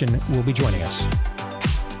lamentation will be joining us.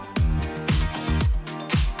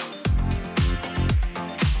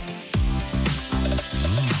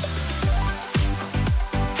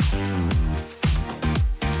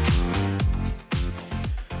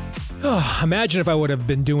 Imagine if I would have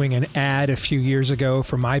been doing an ad a few years ago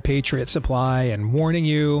for My Patriot Supply and warning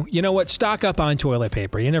you, you know what, stock up on toilet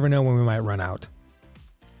paper. You never know when we might run out.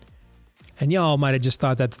 And y'all might have just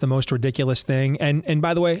thought that's the most ridiculous thing. And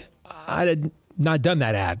by the way, I had not done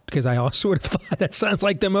that ad because I also would have thought that sounds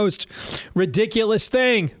like the most ridiculous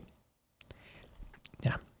thing.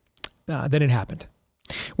 Yeah. Then it happened.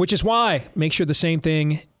 Which is why make sure the same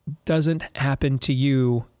thing doesn't happen to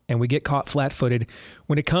you and we get caught flat-footed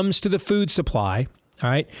when it comes to the food supply. All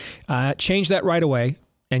right, change that right away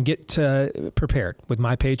and get prepared with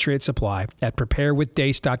My Patriot Supply at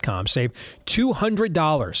preparewithdace.com. Save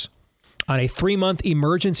 $200 on a 3-month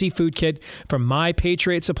emergency food kit from My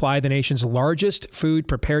Patriot Supply, the nation's largest food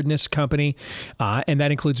preparedness company. And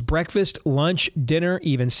that includes breakfast, lunch, dinner,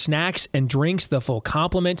 even snacks and drinks, the full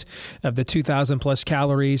complement of the 2,000 plus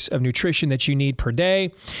calories of nutrition that you need per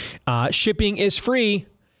day. Shipping is free.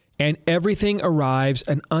 and everything arrives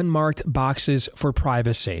in unmarked boxes for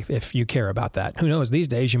privacy, if you care about that. Who knows? These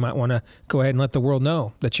days, you might want to go ahead and let the world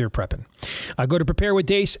know that you're prepping. Go to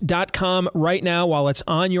preparewithdace.com right now while it's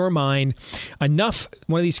on your mind. Enough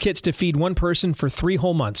one of these kits to feed one person for 3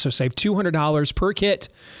 whole months. So save $200 per kit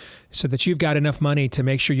so that you've got enough money to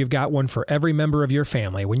make sure you've got one for every member of your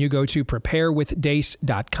family when you go to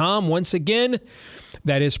preparewithdace.com. Once again,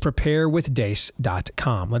 that is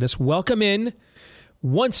preparewithdace.com. Let us welcome in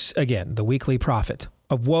once again the weekly prophet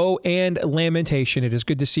of woe and lamentation. It is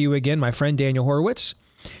good to see you again, my friend Daniel Horowitz.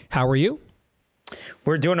 How are you?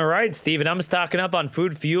 We're doing all right, Steve, and I'm stocking up on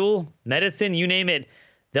food, fuel, medicine, you name it.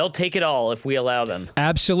 They'll take it all if we allow them.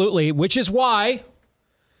 Absolutely, which is why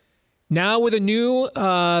now with a new,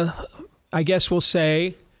 I guess we'll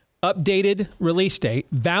say, updated release date,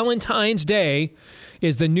 Valentine's Day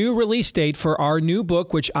is the new release date for our new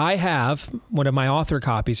book, which I have, one of my author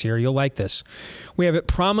copies here. You'll like this. We have it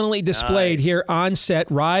prominently displayed here on set,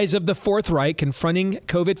 Rise of the Fourth Reich, confronting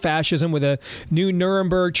COVID fascism with a new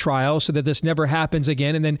Nuremberg trial so that this never happens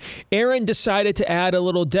again. And then Aaron decided to add a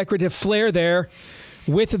little decorative flair there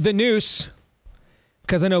with the noose,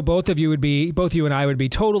 because I know both you and I would be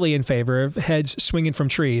totally in favor of heads swinging from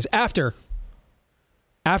trees after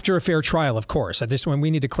a fair trial, of course.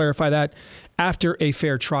 We need to clarify that. After a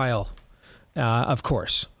fair trial, of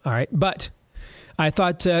course. All right. But I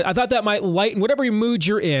thought that might lighten whatever mood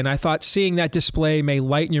you're in. I thought seeing that display may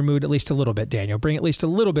lighten your mood at least a little bit, Daniel. Bring at least a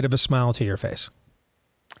little bit of a smile to your face.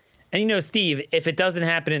 And Steve, if it doesn't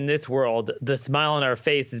happen in this world, the smile on our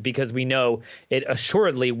face is because we know it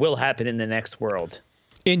assuredly will happen in the next world.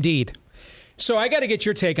 Indeed. So I got to get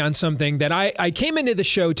your take on something that I came into the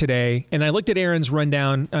show today and I looked at Aaron's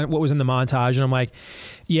rundown, what was in the montage, and I'm like,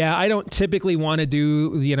 yeah, I don't typically want to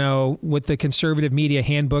do, what the conservative media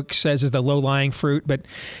handbook says is the low-lying fruit, but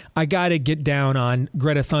I got to get down on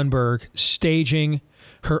Greta Thunberg staging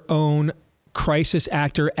her own crisis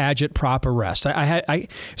actor agitprop arrest.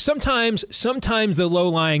 Sometimes the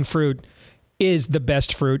low-lying fruit is the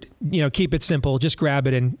best fruit. Keep it simple, just grab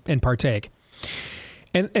it and partake.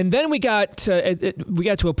 And then we got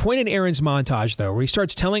to a point in Aaron's montage, though, where he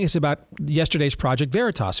starts telling us about yesterday's Project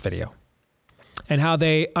Veritas video and how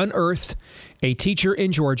they unearthed a teacher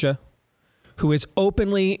in Georgia who is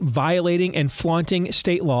openly violating and flaunting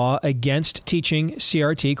state law against teaching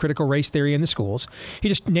CRT, critical race theory, in the schools. He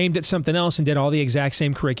just named it something else and did all the exact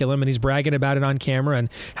same curriculum, and he's bragging about it on camera and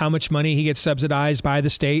how much money he gets subsidized by the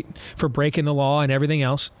state for breaking the law and everything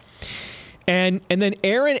else. And then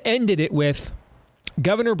Aaron ended it with,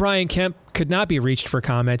 Governor Brian Kemp could not be reached for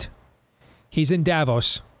comment. He's in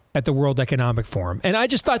Davos at the World Economic Forum. And I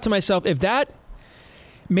just thought to myself, if that,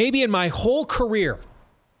 maybe in my whole career,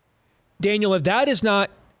 Daniel, if that is not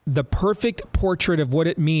the perfect portrait of what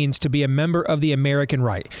it means to be a member of the American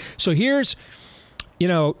right. So here's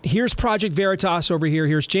Project Veritas over here.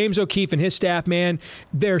 Here's James O'Keefe and his staff, man.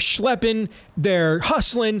 They're schlepping, they're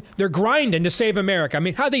hustling, they're grinding to save America. I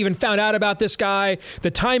mean, how they even found out about this guy, the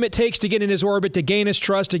time it takes to get in his orbit, to gain his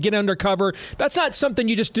trust, to get undercover. That's not something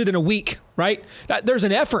you just did in a week, right? There's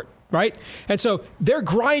an effort, right? And so they're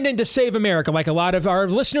grinding to save America, like a lot of our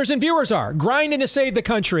listeners and viewers are, grinding to save the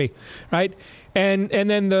country, right? And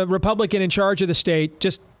then the Republican in charge of the state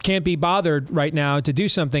just can't be bothered right now to do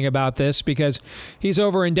something about this because he's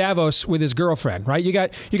over in Davos with his girlfriend, right? You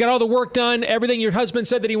got all the work done, everything your husband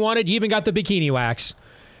said that he wanted. You even got the bikini wax,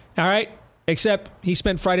 all right? Except he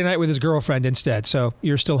spent Friday night with his girlfriend instead, so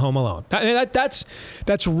you're still home alone. I mean,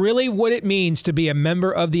 that's really what it means to be a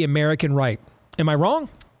member of the American right. Am I wrong?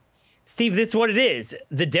 Steve, this is what it is.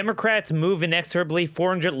 The Democrats move inexorably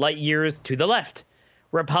 400 light years to the left.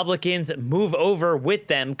 Republicans move over with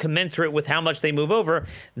them, commensurate with how much they move over.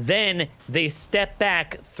 Then they step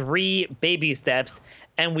back 3 baby steps,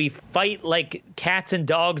 and we fight like cats and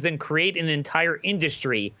dogs and create an entire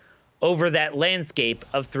industry over that landscape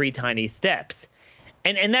of 3 tiny steps.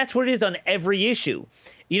 And that's what it is on every issue.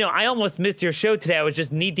 I almost missed your show today. I was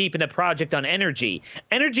just knee deep in a project on energy.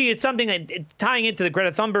 Energy is something that, tying into the Greta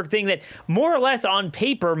Thunberg thing, that more or less on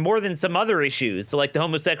paper, more than some other issues, so like the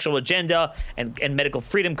homosexual agenda and medical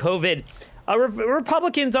freedom, COVID,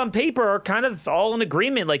 Republicans on paper are kind of all in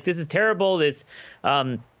agreement. Like, this is terrible. This,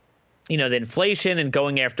 the inflation and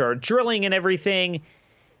going after our drilling and everything.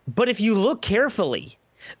 But if you look carefully,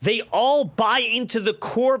 they all buy into the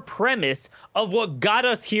core premise of what got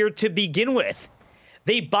us here to begin with.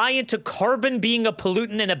 They buy into carbon being a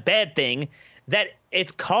pollutant and a bad thing, that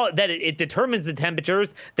it determines the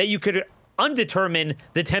temperatures, that you could undetermine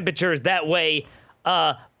the temperatures that way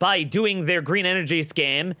by doing their green energy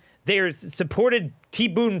scam. There's supported T.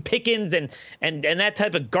 Boone Pickens and that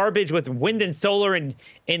type of garbage with wind and solar in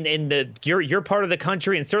your part of the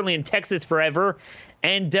country and certainly in Texas forever.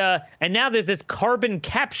 And now there's this carbon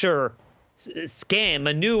capture scam,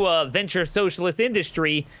 a new venture socialist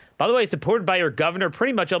industry, by the way, supported by your governor,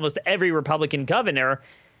 pretty much almost every Republican governor.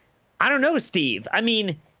 I don't know, Steve. I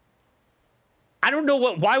mean, I don't know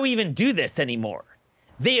why we even do this anymore.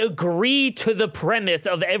 They agree to the premise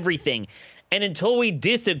of everything. And until we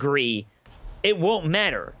disagree, it won't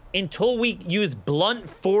matter. Until we use blunt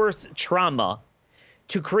force trauma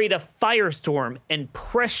to create a firestorm and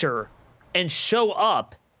pressure and show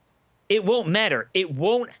up, it won't matter. It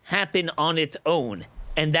won't happen on its own.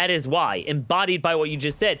 And that is why, embodied by what you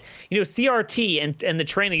just said. You know, CRT and the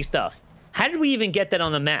tranny stuff. How did we even get that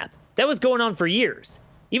on the map? That was going on for years.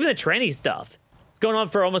 Even the tranny stuff. It's going on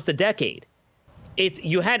for almost a decade.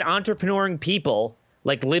 You had entrepreneuring people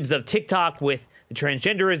like libs of TikTok with the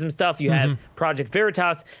transgenderism stuff. You have Project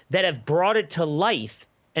Veritas that have brought it to life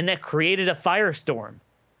and that created a firestorm.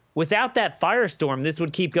 Without that firestorm, this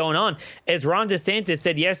would keep going on. As Ron DeSantis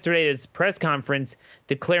said yesterday at his press conference,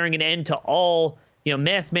 declaring an end to all,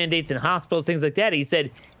 mask mandates in hospitals, things like that, he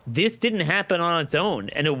said this didn't happen on its own,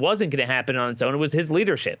 and it wasn't going to happen on its own. It was his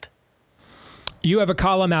leadership. You have a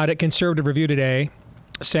column out at Conservative Review today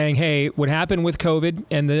saying, hey, what happened with COVID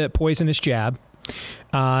and the poisonous jab,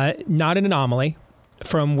 not an anomaly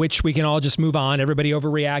from which we can all just move on. Everybody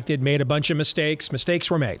overreacted, made a bunch of mistakes. Mistakes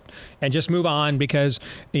were made. And just move on because,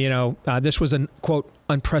 this was an, quote,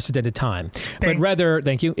 unprecedented time. But rather,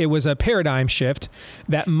 thank you, it was a paradigm shift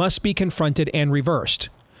that must be confronted and reversed.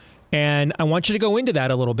 And I want you to go into that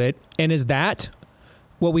a little bit. And is that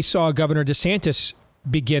what we saw Governor DeSantis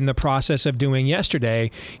begin the process of doing yesterday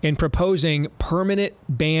in proposing permanent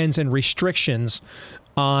bans and restrictions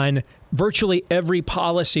on virtually every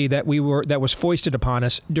policy that was foisted upon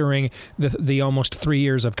us during the almost 3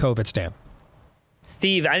 years of COVID, Stan?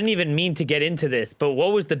 Steve, I didn't even mean to get into this, but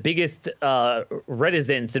what was the biggest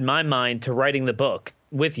reticence in my mind to writing the book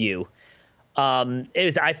with you?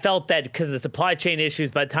 Is I felt that because of the supply chain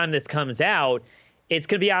issues, by the time this comes out, it's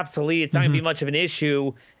going to be obsolete. It's not going to be much of an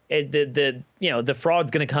issue. The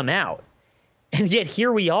fraud's going to come out. And yet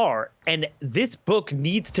here we are, and this book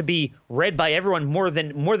needs to be read by everyone more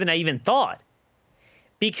than I even thought.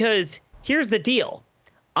 Because here's the deal.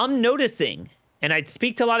 I'm noticing, and I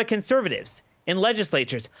speak to a lot of conservatives in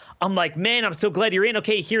legislatures. I'm like, man, I'm so glad you're in.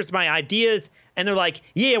 Okay, here's my ideas. And they're like,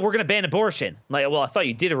 yeah, we're going to ban abortion. I'm like, well, I thought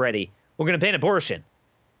you did already. We're going to ban abortion.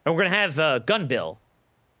 And we're going to have a gun bill.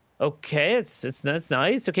 Okay, that's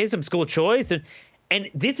nice. Okay, some school choice. And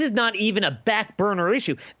this is not even a back burner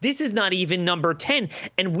issue. This is not even number 10.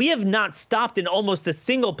 And we have not stopped in almost a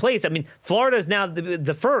single place. I mean, Florida is now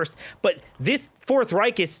the first, but this Fourth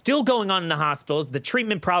Reich is still going on in the hospitals, the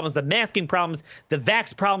treatment problems, the masking problems, the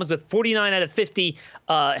vax problems with 49 out of 50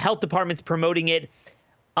 health departments promoting it.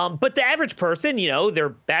 But the average person, they're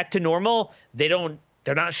back to normal. They're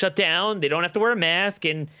not shut down. They don't have to wear a mask,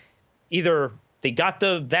 and either they got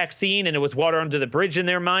the vaccine and it was water under the bridge in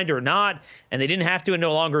their mind or not, and they didn't have to and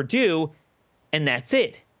no longer do, and that's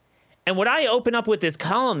it. And what I open up with this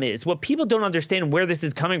column is what people don't understand where this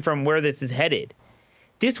is coming from, where this is headed.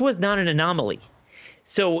 This was not an anomaly.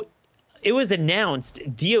 So it was announced,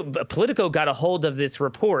 Politico got a hold of this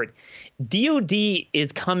report. DOD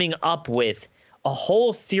is coming up with a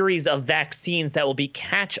whole series of vaccines that will be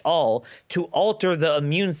catch-all to alter the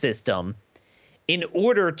immune system in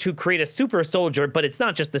order to create a super soldier. But it's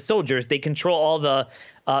not just the soldiers. They control all the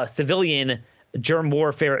civilian germ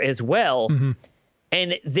warfare as well. Mm-hmm.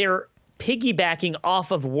 And they're piggybacking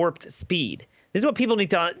off of warped speed. This is what people need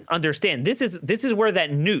to understand. This is where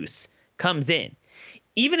that noose comes in.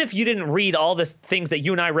 Even if you didn't read all the things that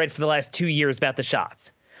you and I read for the last 2 years about the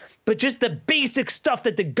shots, but just the basic stuff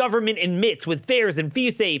that the government admits with VAERS and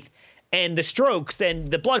VSafe and the strokes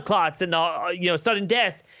and the blood clots and the sudden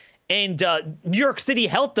deaths. And New York City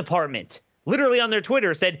Health Department, literally on their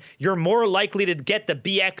Twitter, said you're more likely to get the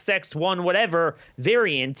BXX1 whatever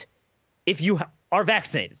variant if you are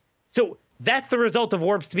vaccinated. So that's the result of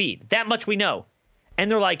warp speed. That much we know. And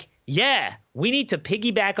they're like, yeah, we need to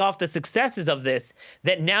piggyback off the successes of this,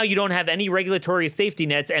 that now you don't have any regulatory safety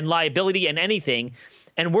nets and liability and anything.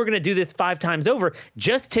 And we're going to do this 5 times over.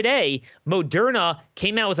 Just today, Moderna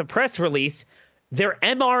came out with a press release. Their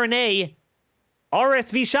mRNA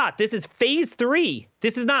RSV shot. This is phase 3.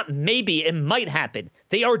 This is not maybe, it might happen.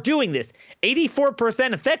 They are doing this.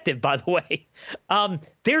 84% effective, by the way.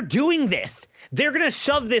 They're doing this. They're going to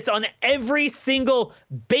shove this on every single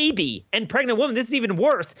baby and pregnant woman. This is even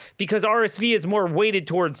worse because RSV is more weighted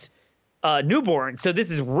towards newborns. So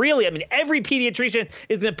this is really, every pediatrician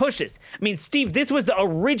is going to push this. Steve, this was the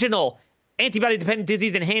original antibody-dependent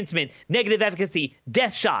disease enhancement, negative efficacy,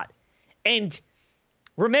 death shot. And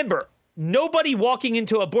remember, nobody walking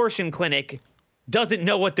into an abortion clinic doesn't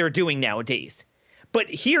know what they're doing nowadays. But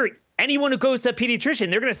here, anyone who goes to a pediatrician,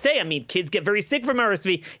 they're going to say, kids get very sick from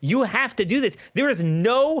RSV. You have to do this. There is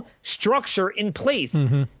no structure in place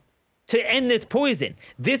to end this poison.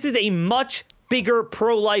 This is a much bigger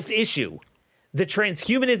pro-life issue. The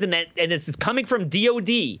transhumanism and this is coming from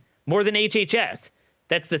DOD more than HHS.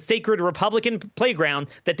 That's the sacred Republican playground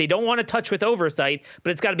that they don't want to touch with oversight,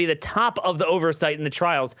 but it's got to be the top of the oversight in the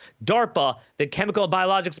trials. DARPA, the Chemical and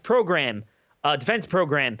Biologics Program, Defense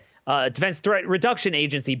Program, Defense Threat Reduction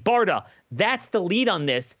Agency, BARDA, that's the lead on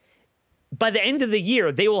this. By the end of the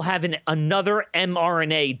year, they will have another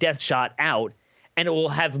mRNA death shot out, and it will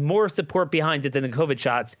have more support behind it than the COVID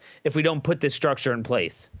shots if we don't put this structure in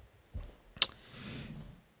place.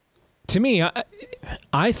 To me,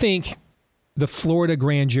 I think the Florida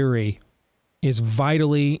grand jury is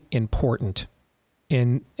vitally important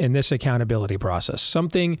in this accountability process.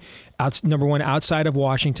 Something, number one, outside of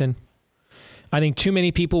Washington. I think too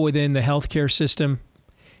many people within the healthcare system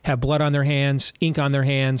have blood on their hands, ink on their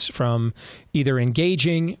hands from either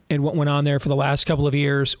engaging in what went on there for the last couple of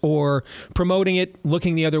years or promoting it,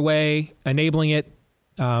 looking the other way, enabling it,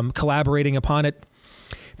 collaborating upon it,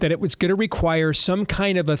 that it was going to require some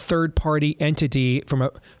kind of a third-party entity from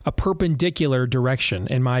a perpendicular direction,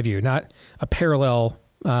 in my view, not a parallel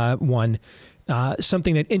one,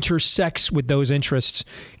 something that intersects with those interests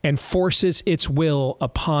and forces its will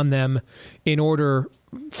upon them in order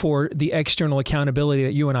for the external accountability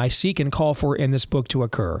that you and I seek and call for in this book to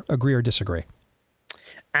occur. Agree or disagree?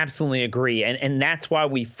 Absolutely agree. And that's why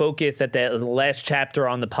we focus at the last chapter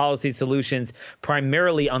on the policy solutions,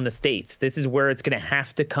 primarily on the states. This is where it's going to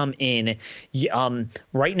have to come in.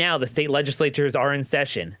 Right now, the state legislatures are in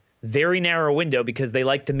session. Very narrow window because they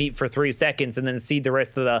like to meet for 3 seconds and then cede the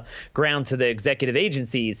rest of the ground to the executive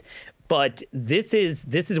agencies. But this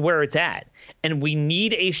is where it's at. And we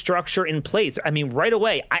need a structure in place. Right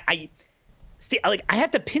away, Steve, I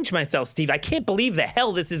have to pinch myself, Steve. I can't believe the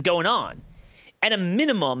hell this is going on. At a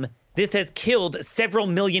minimum, this has killed several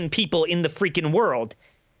million people in the freaking world,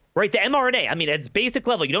 right? The mRNA, at its basic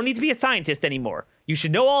level, you don't need to be a scientist anymore. You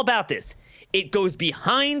should know all about this. It goes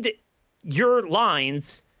behind your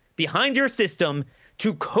lines, behind your system,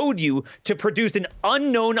 to code you to produce an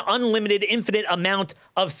unknown, unlimited, infinite amount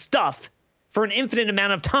of stuff for an infinite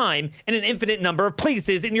amount of time in an infinite number of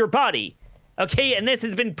places in your body. Okay? And this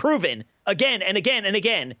has been proven again and again and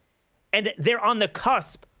again. And they're on the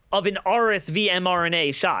cusp of an RSV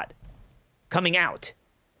mRNA shot coming out.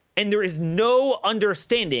 And there is no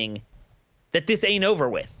understanding that this ain't over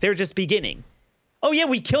with. They're just beginning. Oh, yeah,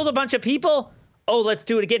 we killed a bunch of people? Oh, let's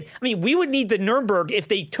do it again. We would need the Nuremberg if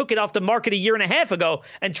they took it off the market a year and a half ago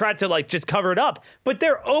and tried to just cover it up. But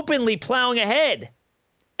they're openly plowing ahead.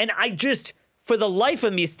 And I just, for the life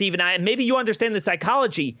of me, Steve, and maybe you understand the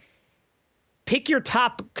psychology, pick your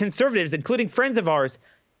top conservatives, including friends of ours.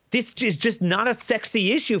 This is just not a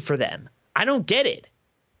sexy issue for them. I don't get it.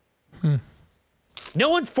 No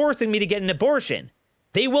one's forcing me to get an abortion.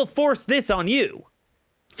 They will force this on you.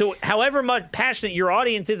 So however much passionate your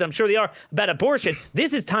audience is, I'm sure they are, about abortion,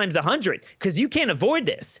 this is times 100 because you can't avoid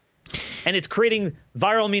this. And it's creating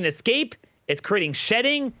viral immune escape. It's creating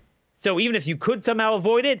shedding. So even if you could somehow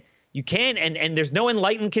avoid it, you can. And there's no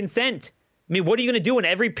enlightened consent. What are you going to do when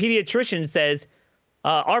every pediatrician says,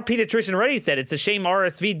 our pediatrician already said it's a shame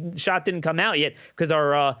RSV shot didn't come out yet because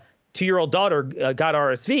our 2-year-old daughter got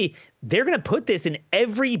RSV. They're going to put this in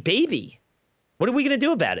every baby. What are we going to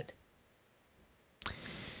do about it?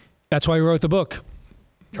 That's why we wrote the book.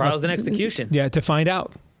 Trials and Execution. Yeah, to find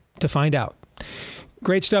out.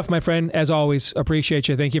 Great stuff, my friend. As always, appreciate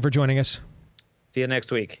you. Thank you for joining us. See you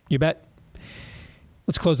next week. You bet.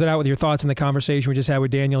 Let's close it out with your thoughts on the conversation we just had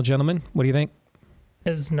with Daniel. Gentlemen, what do you think?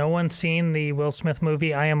 Has no one seen the Will Smith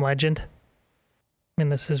movie, I Am Legend?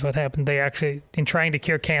 This is what happened. They actually, in trying to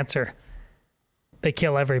cure cancer, they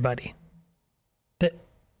kill everybody.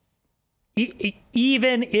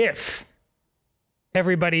 Even if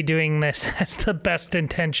everybody doing this has the best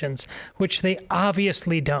intentions, which they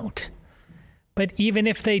obviously don't. But even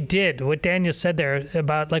if they did, what Daniel said there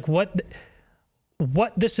about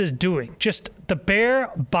what this is doing, just the bare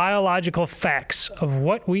biological facts of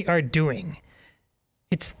what we are doing,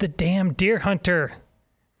 it's the damn deer hunter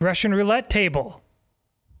Russian roulette table.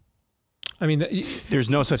 There's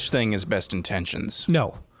no such thing as best intentions.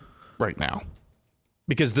 No. Right now.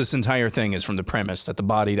 Because this entire thing is from the premise that the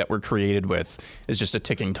body that we're created with is just a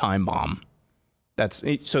ticking time bomb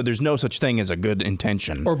So there's no such thing as a good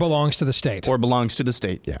intention. Or belongs to the state. Or belongs to the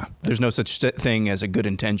state, yeah. There's no such thing as a good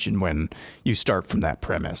intention when you start from that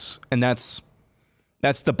premise. And that's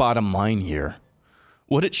the bottom line here.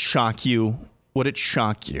 Would it shock you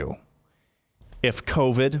if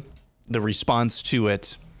COVID, the response to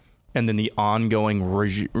it, and then the ongoing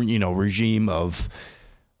regime of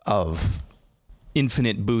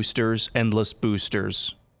infinite boosters, endless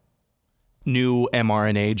boosters, new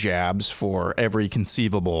mRNA jabs for every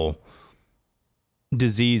conceivable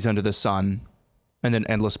disease under the sun, and then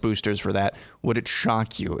endless boosters for that. Would it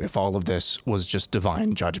shock you if all of this was just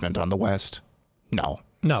divine judgment on the West? No.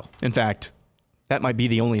 In fact, that might be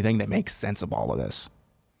the only thing that makes sense of all of this.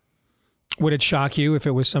 Would it shock you if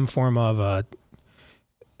it was some form of a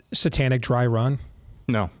satanic dry run?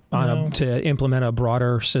 No. To implement a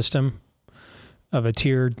broader system of a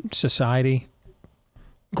tiered society,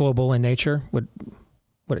 global in nature? Would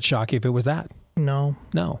it shock you if it was that? No.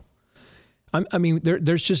 I mean,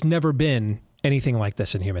 there's just never been anything like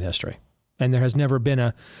this in human history. And there has never been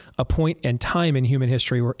a point in time in human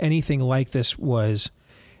history where anything like this was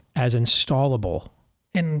as installable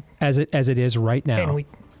and as it is right now. And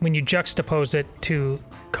when you juxtapose it to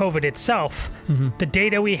COVID itself, the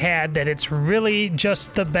data we had that it's really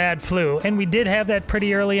just the bad flu, and we did have that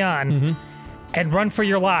pretty early on, and run for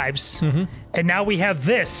your lives. And now we have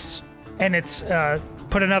this, and it's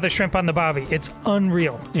put another shrimp on the barbie. It's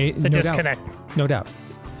unreal, the disconnect. No doubt.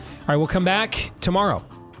 All right, we'll come back tomorrow,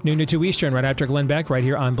 noon to 2 Eastern, right after Glenn Beck, right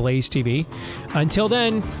here on Blaze TV. Until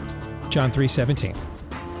then, John 3:17.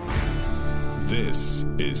 This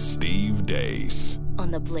is Steve Deace on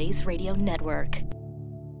the Blaze Radio Network.